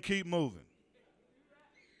and keep moving.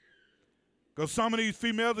 Because some of these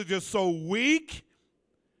females are just so weak.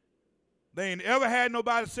 They ain't ever had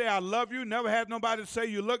nobody say, I love you, never had nobody say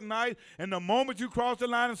you look nice. And the moment you cross the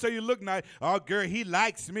line and say you look nice, oh, girl, he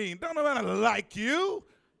likes me. Don't nobody like you.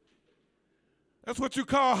 That's what you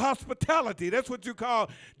call hospitality. That's what you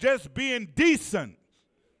call just being decent.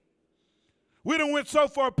 We done went so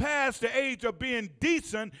far past the age of being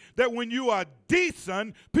decent that when you are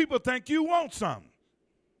decent, people think you want something.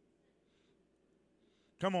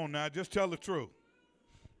 Come on now, just tell the truth.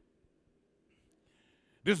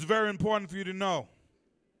 This is very important for you to know.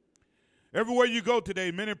 Everywhere you go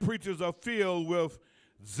today, many preachers are filled with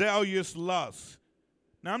zealous lust.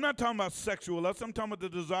 Now, I'm not talking about sexual lust. I'm talking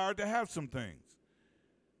about the desire to have some things.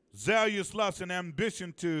 Zealous lust and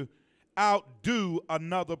ambition to outdo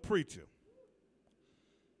another preacher.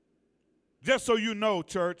 Just so you know,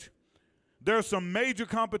 church, there's some major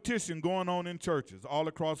competition going on in churches all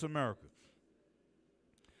across America.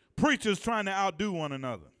 Preachers trying to outdo one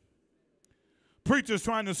another. Preachers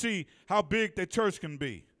trying to see how big their church can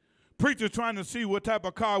be. Preachers trying to see what type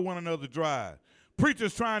of car one another drive.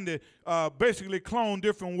 Preachers trying to basically clone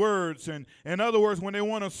different words. And in other words, when they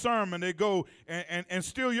want a sermon, they go and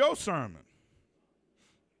steal your sermon.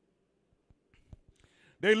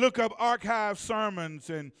 They look up archived sermons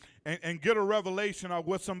and get a revelation of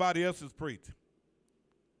what somebody else is preaching.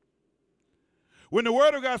 When the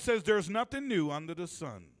Word of God says there's nothing new under the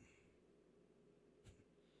sun.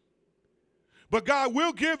 But God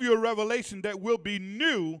will give you a revelation that will be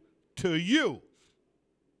new to you.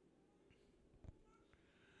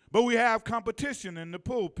 But we have competition in the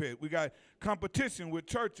pulpit. We got competition with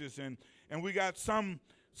churches, and we got some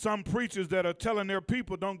preachers that are telling their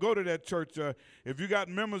people, don't go to that church. If you got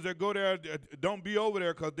members that go there, don't be over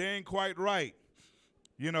there because they ain't quite right.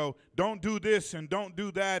 You know, don't do this and don't do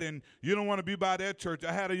that, and you don't want to be by that church.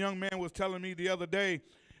 I had a young man was telling me the other day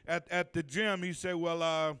at the gym, he said,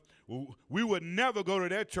 well, we would never go to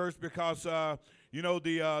that church because, you know,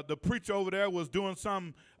 the preacher over there was doing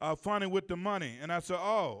something funny with the money. And I said,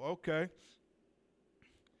 oh, okay.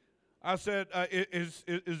 I said, is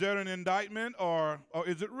there an indictment or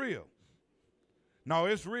is it real? No,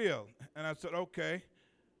 it's real. And I said, okay.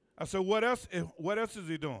 I said, what else is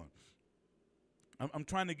he doing? I'm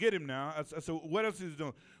trying to get him now. I said, what else is he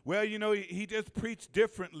doing? Well, you know, he just preached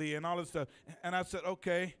differently and all this stuff. And I said,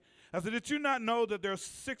 okay. I said, did you not know that there's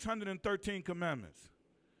 613 commandments?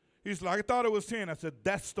 He's like, I thought it was 10. I said,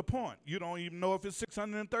 that's the point. You don't even know if it's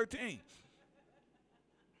 613.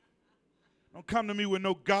 Don't come to me with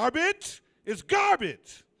no garbage. It's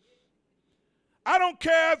garbage. I don't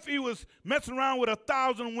care if he was messing around with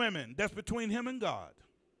 1,000 women. That's between him and God.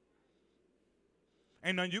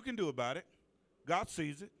 Ain't nothing you can do about it. God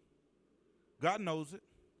sees it. God knows it.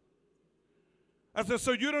 I said,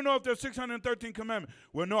 so you don't know if there's 613 commandments?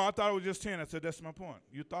 Well, no, I thought it was just 10. I said, that's my point.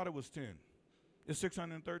 You thought it was 10. It's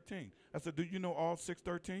 613. I said, do you know all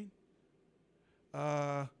 613?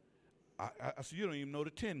 I said, you don't even know the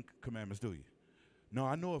 10 commandments, do you? No,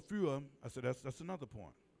 I know a few of them. I said, that's another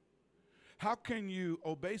point. How can you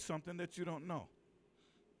obey something that you don't know?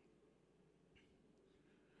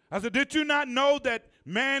 I said, did you not know that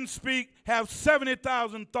man have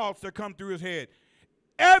 70,000 thoughts that come through his head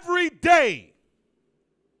every day?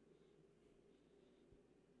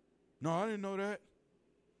 No, I didn't know that.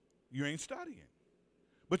 You ain't studying.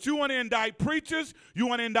 But you want to indict preachers, you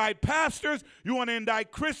want to indict pastors, you want to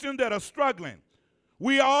indict Christians that are struggling.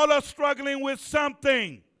 We all are struggling with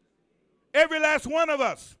something. Every last one of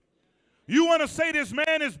us. You want to say this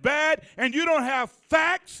man is bad and you don't have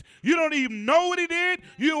facts. You don't even know what he did.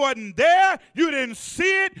 You wasn't there. You didn't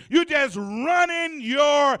see it. You just running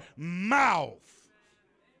your mouth.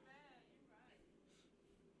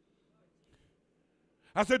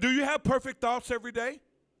 I said, do you have perfect thoughts every day?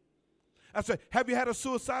 I said, have you had a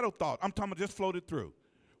suicidal thought? I'm talking about just floated through.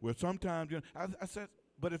 Well, sometimes, I said,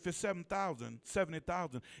 but if it's 7,000,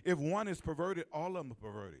 70,000, if one is perverted, all of them are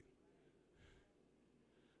perverted.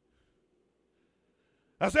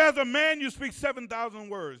 I said, as a man, you speak 7,000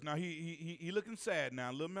 words. Now, he looking sad now,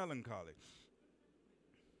 a little melancholy.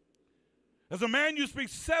 As a man, you speak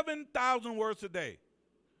 7,000 words a day.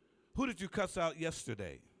 Who did you cuss out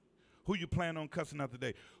yesterday? Who you plan on cussing out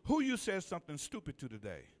today? Who you said something stupid to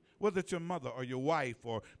today? Whether it's your mother or your wife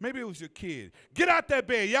or maybe it was your kid. Get out that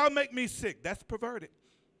bed. Y'all make me sick. That's perverted.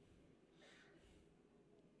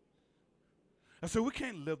 I said, we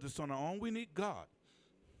can't live this on our own. We need God.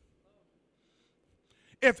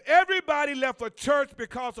 If everybody left a church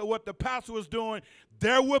because of what the pastor was doing,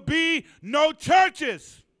 there would be no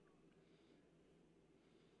churches.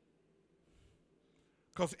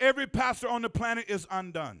 Because every pastor on the planet is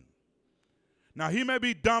undone. Now, he may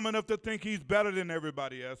be dumb enough to think he's better than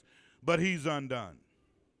everybody else, but he's undone.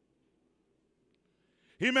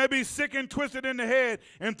 He may be sick and twisted in the head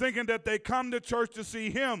and thinking that they come to church to see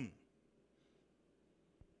him.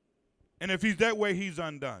 And if he's that way, he's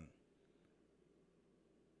undone.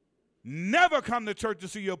 Never come to church to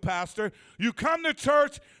see your pastor. You come to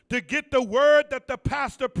church to get the word that the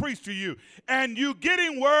pastor preached to you. And you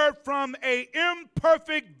getting word from an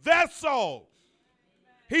imperfect vessel.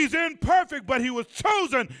 He's imperfect, but he was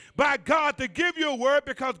chosen by God to give you a word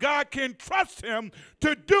because God can trust him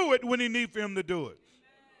to do it when he needs for him to do it.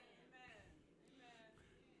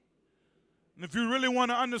 And if you really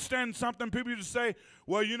want to understand something, people just say,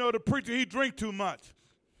 well, you know, the preacher, he drink too much.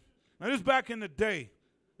 Now, this back in the day.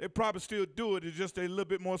 They probably still do it. It's just they a little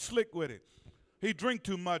bit more slick with it. He drink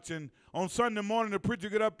too much, and on Sunday morning, the preacher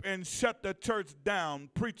get up and shut the church down,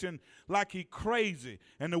 preaching like he crazy.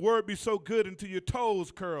 And the word be so good until your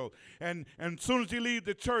toes curl. And as soon as he leave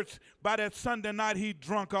the church, by that Sunday night, he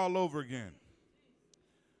drunk all over again.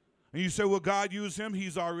 And you say, well, God used him.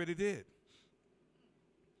 He's already did.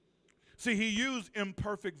 See, he used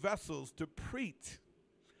imperfect vessels to preach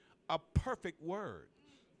a perfect word.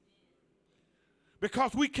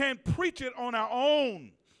 Because we can't preach it on our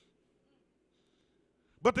own.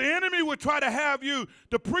 But the enemy would try to have you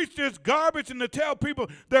to preach this garbage and to tell people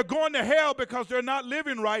they're going to hell because they're not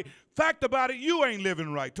living right. Fact about it, you ain't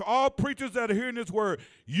living right. To all preachers that are hearing this word,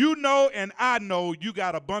 you know and I know you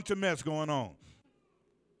got a bunch of mess going on.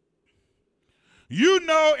 You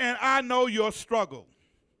know and I know your struggle.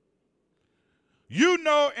 You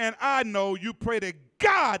know and I know you pray to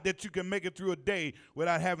God that you can make it through a day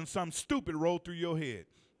without having some stupid roll through your head.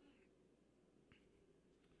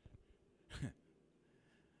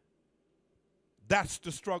 That's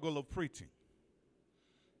the struggle of preaching.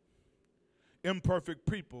 Imperfect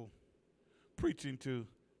people preaching to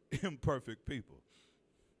imperfect people.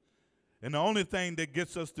 And the only thing that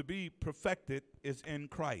gets us to be perfected is in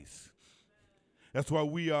Christ. That's why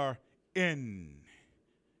we are in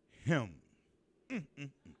him.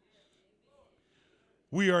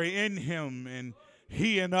 We are in him and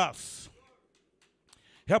he in us.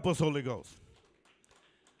 Help us, Holy Ghost.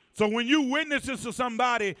 So when you witnesses to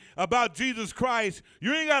somebody about Jesus Christ,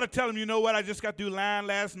 you ain't got to tell them, you know what, I just got through lying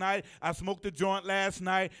last night. I smoked a joint last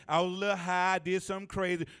night. I was a little high. I did something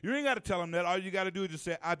crazy. You ain't got to tell them that. All you got to do is just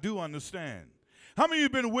say, I do understand. How many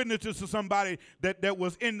of you been witnesses to somebody that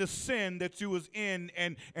was in the sin that you was in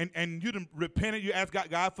and you done repented, you asked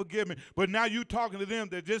God forgive me, but now you talking to them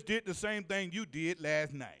that just did the same thing you did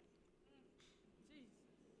last night?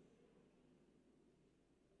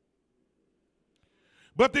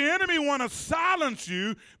 But the enemy want to silence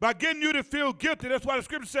you by getting you to feel guilty. That's why the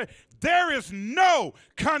scripture says, there is no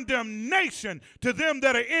condemnation to them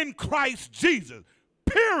that are in Christ Jesus,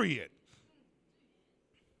 period.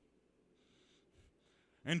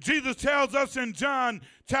 And Jesus tells us in John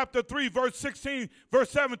chapter 3, verse 16,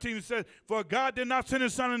 verse 17, he says, for God did not send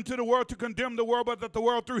his son into the world to condemn the world, but that the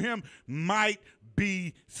world through him might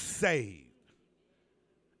be saved.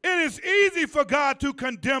 It is easy for God to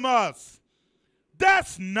condemn us.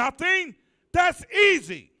 That's nothing. That's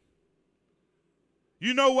easy.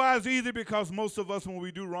 You know why it's easy? Because most of us, when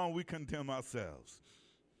we do wrong, we condemn ourselves.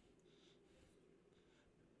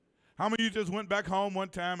 How many of you just went back home one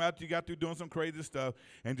time after you got through doing some crazy stuff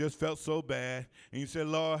and just felt so bad, and you said,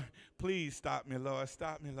 Lord, please stop me, Lord,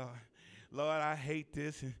 stop me, Lord. Lord, I hate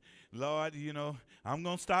this. And Lord, you know, I'm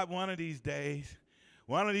going to stop one of these days.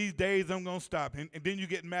 One of these days I'm going to stop. And then you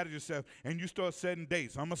get mad at yourself and you start setting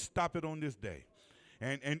dates. I'm going to stop it on this day.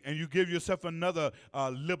 And you give yourself another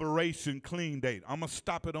liberation clean date. I'm going to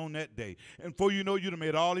stop it on that day. And before you know, you've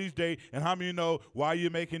made all these dates. And how many of you know while you're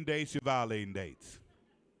making dates, you're violating dates?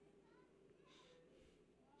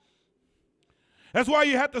 That's why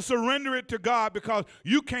you have to surrender it to God, because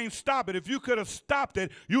you can't stop it. If you could have stopped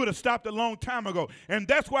it, you would have stopped it a long time ago. And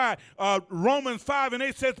that's why Romans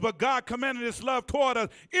 5:8 says, but God commanded his love toward us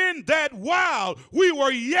in that while we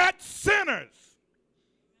were yet sinners,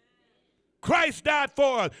 Christ died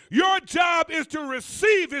for us. Your job is to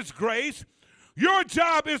receive his grace. Your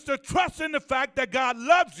job is to trust in the fact that God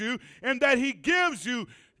loves you and that he gives you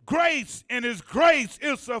grace, and his grace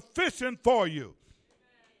is sufficient for you.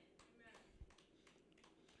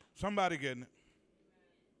 Somebody getting it.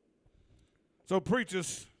 So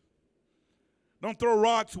preachers, don't throw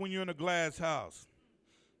rocks when you're in a glass house.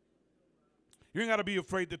 You ain't got to be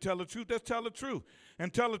afraid to tell the truth. Just tell the truth.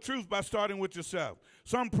 And tell the truth by starting with yourself.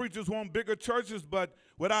 Some preachers want bigger churches, but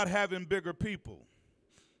without having bigger people.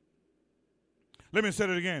 Let me say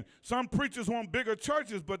it again. Some preachers want bigger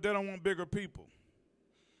churches, but they don't want bigger people.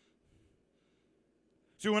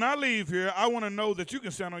 See, when I leave here, I want to know that you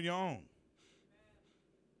can stand on your own.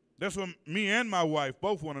 That's what me and my wife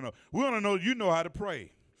both want to know. We want to know you know how to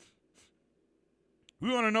pray.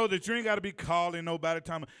 We want to know that you ain't got to be calling nobody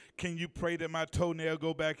time. Can you pray that my toenail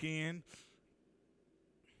go back in?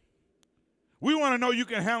 We want to know you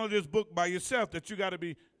can handle this book by yourself, that you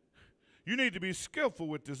need to be skillful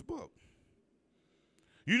with this book.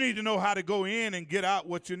 You need to know how to go in and get out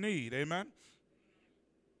what you need. Amen?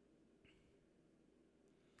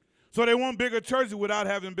 So they want bigger churches without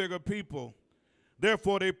having bigger people.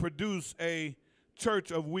 Therefore, they produce a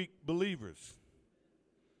church of weak believers.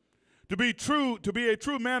 To be a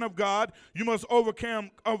true man of God, you must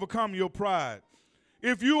overcome your pride.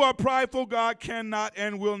 If you are prideful, God cannot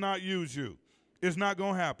and will not use you. It's not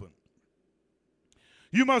going to happen.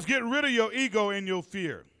 You must get rid of your ego and your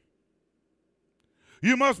fear.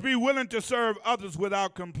 You must be willing to serve others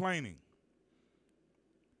without complaining.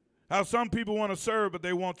 How some people want to serve, but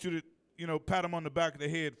they want you to, pat them on the back of the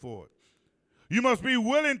head for it. You must be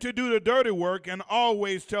willing to do the dirty work and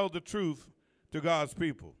always tell the truth to God's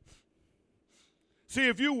people. See,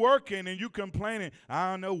 if you're working and you complaining, I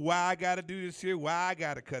don't know why I got to do this here, why I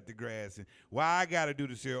got to cut the grass, and why I got to do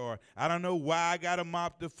this here, or I don't know why I got to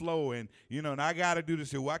mop the floor, and, and I got to do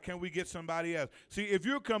this here. Why can't we get somebody else? See, if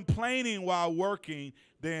you're complaining while working,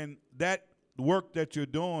 then that work that you're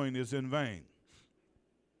doing is in vain.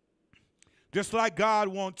 Just like God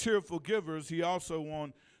wants cheerful givers, he also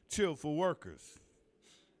wants cheerful workers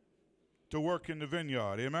to work in the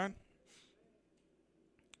vineyard. Amen?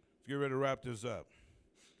 Let's get ready to wrap this up.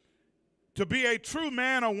 To be a true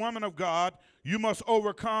man or woman of God, you must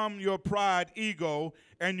overcome your pride, ego,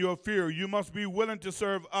 and your fear. You must be willing to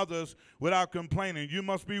serve others without complaining. You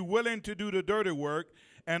must be willing to do the dirty work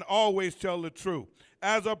and always tell the truth.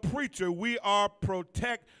 As a preacher,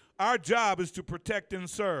 our job is to protect and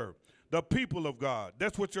serve the people of God.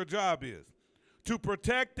 That's what your job is. To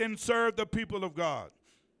protect and serve the people of God.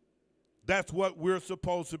 That's what we're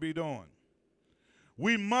supposed to be doing.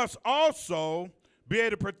 We must also be able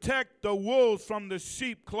to protect the wolves from the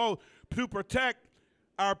sheep clothing, to protect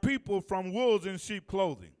our people from wolves in sheep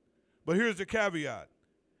clothing. But here's the caveat.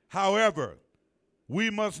 However, we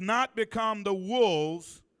must not become the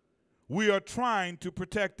wolves we are trying to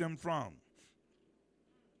protect them from.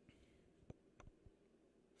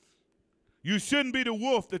 You shouldn't be the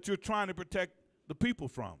wolf that you're trying to protect the people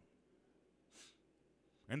from.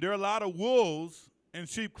 And there are a lot of wolves in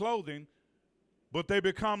sheep clothing, but they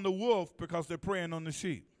become the wolf because they're preying on the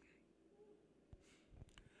sheep.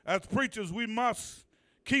 As preachers, we must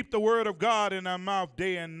keep the word of God in our mouth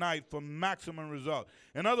day and night for maximum result.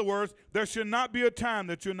 In other words, there should not be a time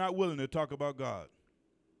that you're not willing to talk about God.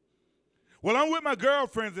 Well, I'm with my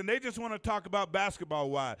girlfriends and they just want to talk about basketball.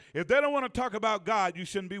 Why? If they don't want to talk about God, you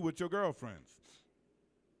shouldn't be with your girlfriends.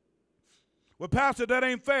 Well, Pastor, that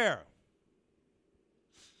ain't fair.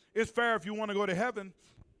 It's fair if you want to go to heaven.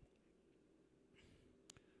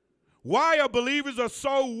 Why are believers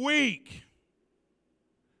so weak?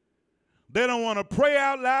 They don't want to pray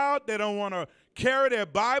out loud. They don't want to carry their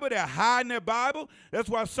Bible. They're hiding their Bible. That's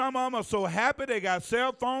why some of them are so happy they got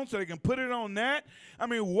cell phones so they can put it on that. I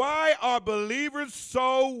mean, why are believers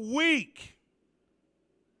so weak?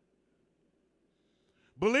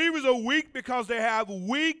 Believers are weak because they have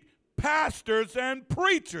weak pastors and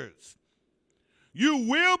preachers. You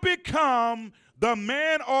will become the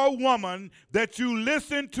man or woman that you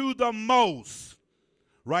listen to the most.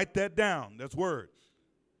 Write that down. That's word.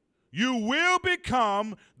 You will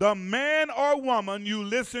become the man or woman you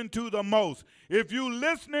listen to the most. If you're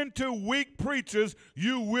listening to weak preachers,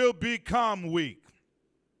 you will become weak.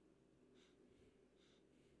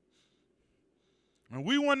 And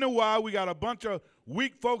we wonder why we got a bunch of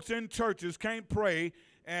weak folks in churches, can't pray,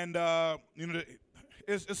 and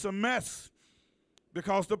it's a mess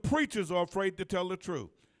because the preachers are afraid to tell the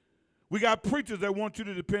truth. We got preachers that want you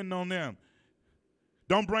to depend on them.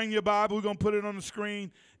 Don't bring your Bible. We're going to put it on the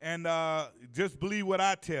screen, and just believe what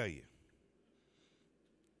I tell you.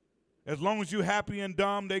 As long as you're happy and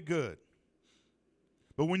dumb, they're good.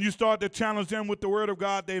 But when you start to challenge them with the word of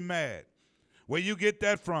God, they're mad. Where you get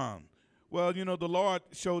that from? Well, the Lord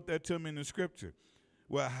showed that to me in the scripture.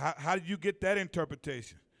 Well, how did you get that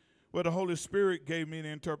interpretation? Well, the Holy Spirit gave me the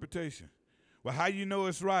interpretation. Well, how you know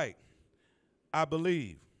it's right? I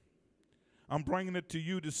believe. I'm bringing it to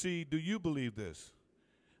you to see, do you believe this?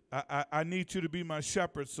 I need you to be my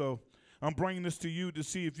shepherd, so I'm bringing this to you to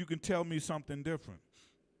see if you can tell me something different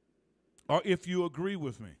or if you agree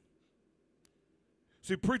with me.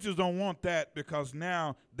 See, preachers don't want that because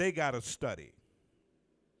now they got to study.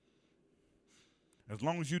 As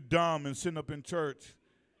long as you're dumb and sitting up in church,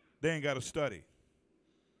 they ain't got to study.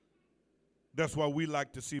 That's why we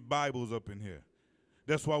like to see Bibles up in here.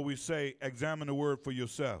 That's why we say, examine the word for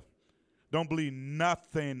yourself. Don't believe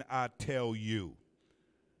nothing I tell you.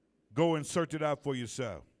 Go and search it out for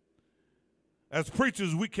yourself. As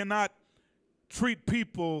preachers, we cannot treat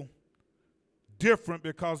people different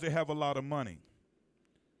because they have a lot of money.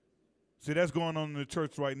 See, that's going on in the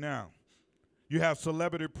church right now. You have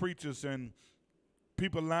celebrity preachers and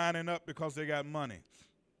people lining up because they got money.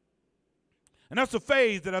 And that's a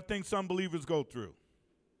phase that I think some believers go through.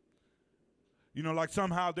 Like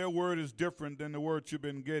somehow their word is different than the word you've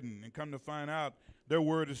been getting. And come to find out, their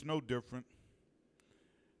word is no different.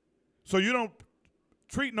 So you don't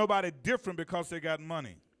treat nobody different because they got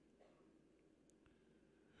money.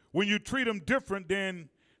 When you treat them different, then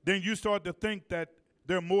you start to think that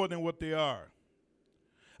they're more than what they are.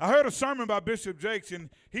 I heard a sermon by Bishop Jakes, and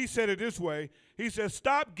he said it this way. He said,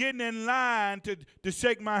 stop getting in line to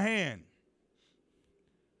shake my hand.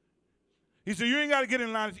 He said, you ain't got to get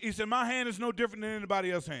in line. He said, my hand is no different than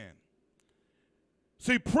anybody else's hand.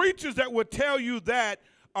 See, preachers that would tell you that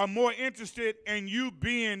are more interested in you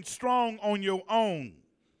being strong on your own.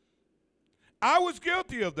 I was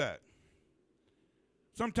guilty of that.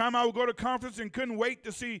 Sometime I would go to conference and couldn't wait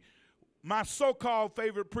to see my so-called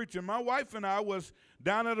favorite preacher. My wife and I was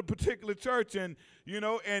down at a particular church, and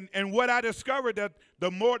what I discovered that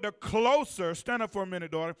the closer, stand up for a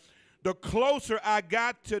minute, daughter, the closer I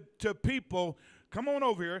got to people, come on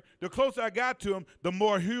over here, the closer I got to them, the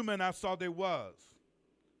more human I saw they was.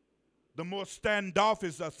 The more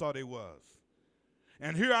standoffish I saw they was.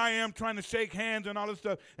 And here I am trying to shake hands and all this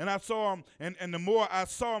stuff, and I saw them, and the more I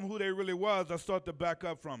saw them who they really was, I started to back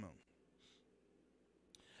up from them.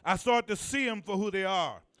 I started to see them for who they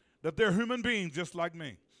are, that they're human beings just like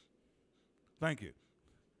me. Thank you.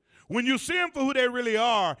 When you see them for who they really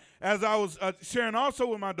are, as I was sharing also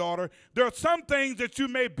with my daughter, there are some things that you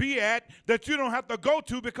may be at that you don't have to go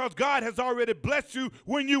to because God has already blessed you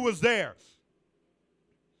when you was there.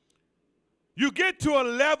 You get to a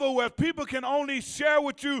level where people can only share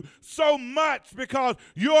with you so much because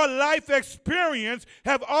your life experience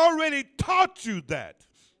have already taught you that.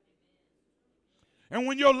 And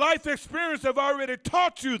when your life experience have already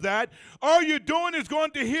taught you that, all you're doing is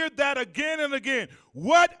going to hear that again and again.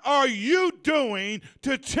 What are you doing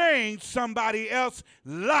to change somebody else's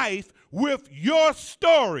life with your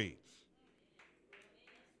story?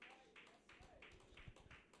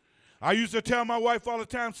 I used to tell my wife all the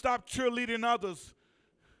time, stop cheerleading others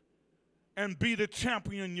and be the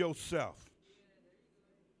champion yourself.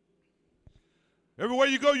 Everywhere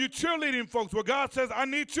you go, you're cheerleading folks. Well, God says, I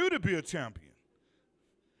need you to be a champion.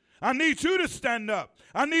 I need you to stand up.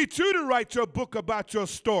 I need you to write your book about your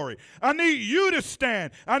story. I need you to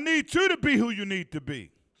stand. I need you to be who you need to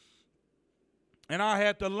be. And I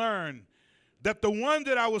had to learn that the one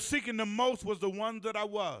that I was seeking the most was the one that I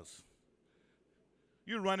was.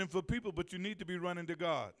 You're running for people, but you need to be running to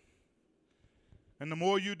God. And the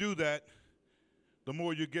more you do that, the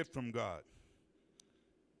more you get from God.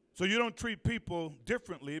 So you don't treat people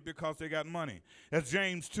differently because they got money. That's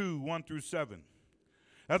James 2, 1 through 7.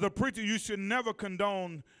 As a preacher, you should never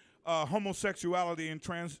condone homosexuality and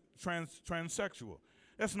transsexual.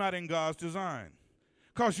 That's not in God's design.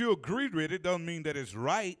 Because you agree with it doesn't mean that it's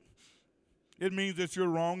right. it means that you're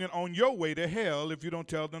wrong and on your way to hell if you don't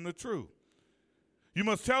tell them the truth. You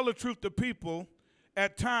must tell the truth to people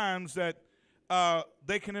at times that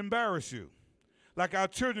they can embarrass you. Like our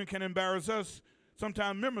children can embarrass us.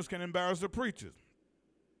 Sometimes members can embarrass the preachers.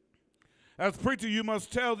 As a preacher, you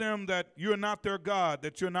must tell them that you're not their God,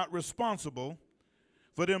 that you're not responsible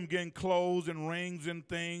for them getting clothes and rings and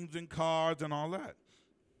things and cars and all that.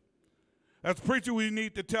 As a preacher, we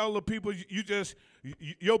need to tell the people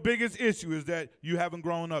your biggest issue is that you haven't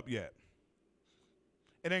grown up yet.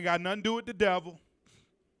 It ain't got nothing to do with the devil.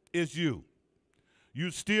 It's you. You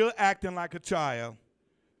still acting like a child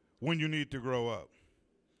when you need to grow up.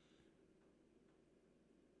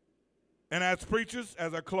 And as preachers,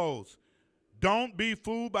 as I close, don't be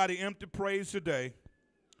fooled by the empty praise today,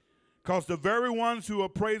 because the very ones who are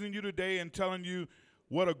praising you today and telling you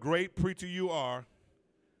what a great preacher you are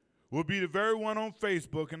will be the very one on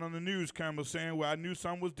Facebook and on the news camera saying, well, I knew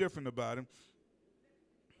something was different about him.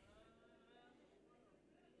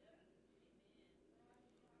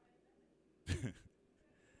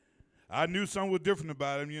 I knew something was different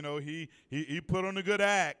about him. You know, he put on a good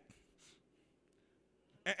act.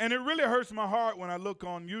 And it really hurts my heart when I look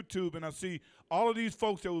on YouTube and I see all of these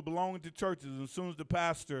folks that were belonging to churches, and as soon as the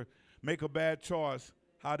pastor make a bad choice,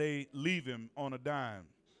 how they leave him on a dime.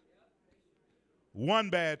 One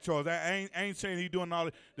bad choice. I ain't saying he's doing all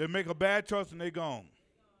that. They make a bad choice and they gone.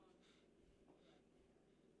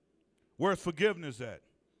 Where's forgiveness at?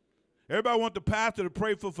 Everybody want the pastor to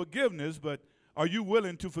pray for forgiveness, but are you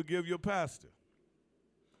willing to forgive your pastor?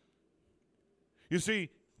 You see,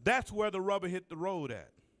 that's where the rubber hit the road at.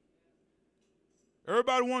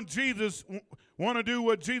 Everybody want to do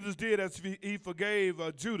what Jesus did as he forgave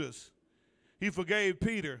Judas. He forgave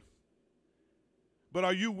Peter. But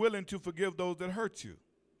are you willing to forgive those that hurt you?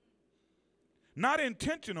 Not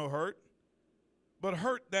intentional hurt, but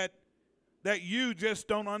hurt that you just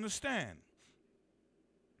don't understand.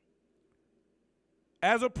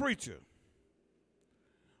 As a preacher,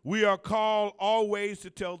 we are called always to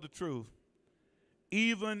tell the truth,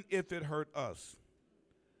 even if it hurt us.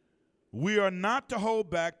 We are not to hold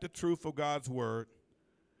back the truth of God's word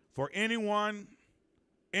for anyone,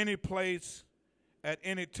 any place, at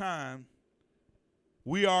any time.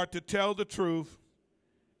 We are to tell the truth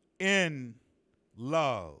in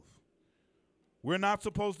love. We're not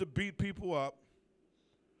supposed to beat people up.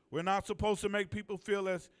 We're not supposed to make people feel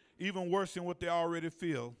as even worse than what they already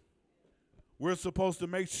feel. We're supposed to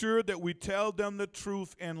make sure that we tell them the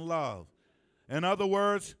truth in love. In other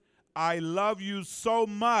words, I love you so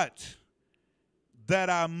much that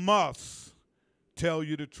I must tell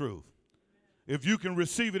you the truth. If you can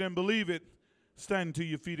receive it and believe it, stand to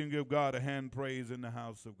your feet and give God a hand praise in the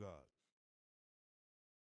house of God.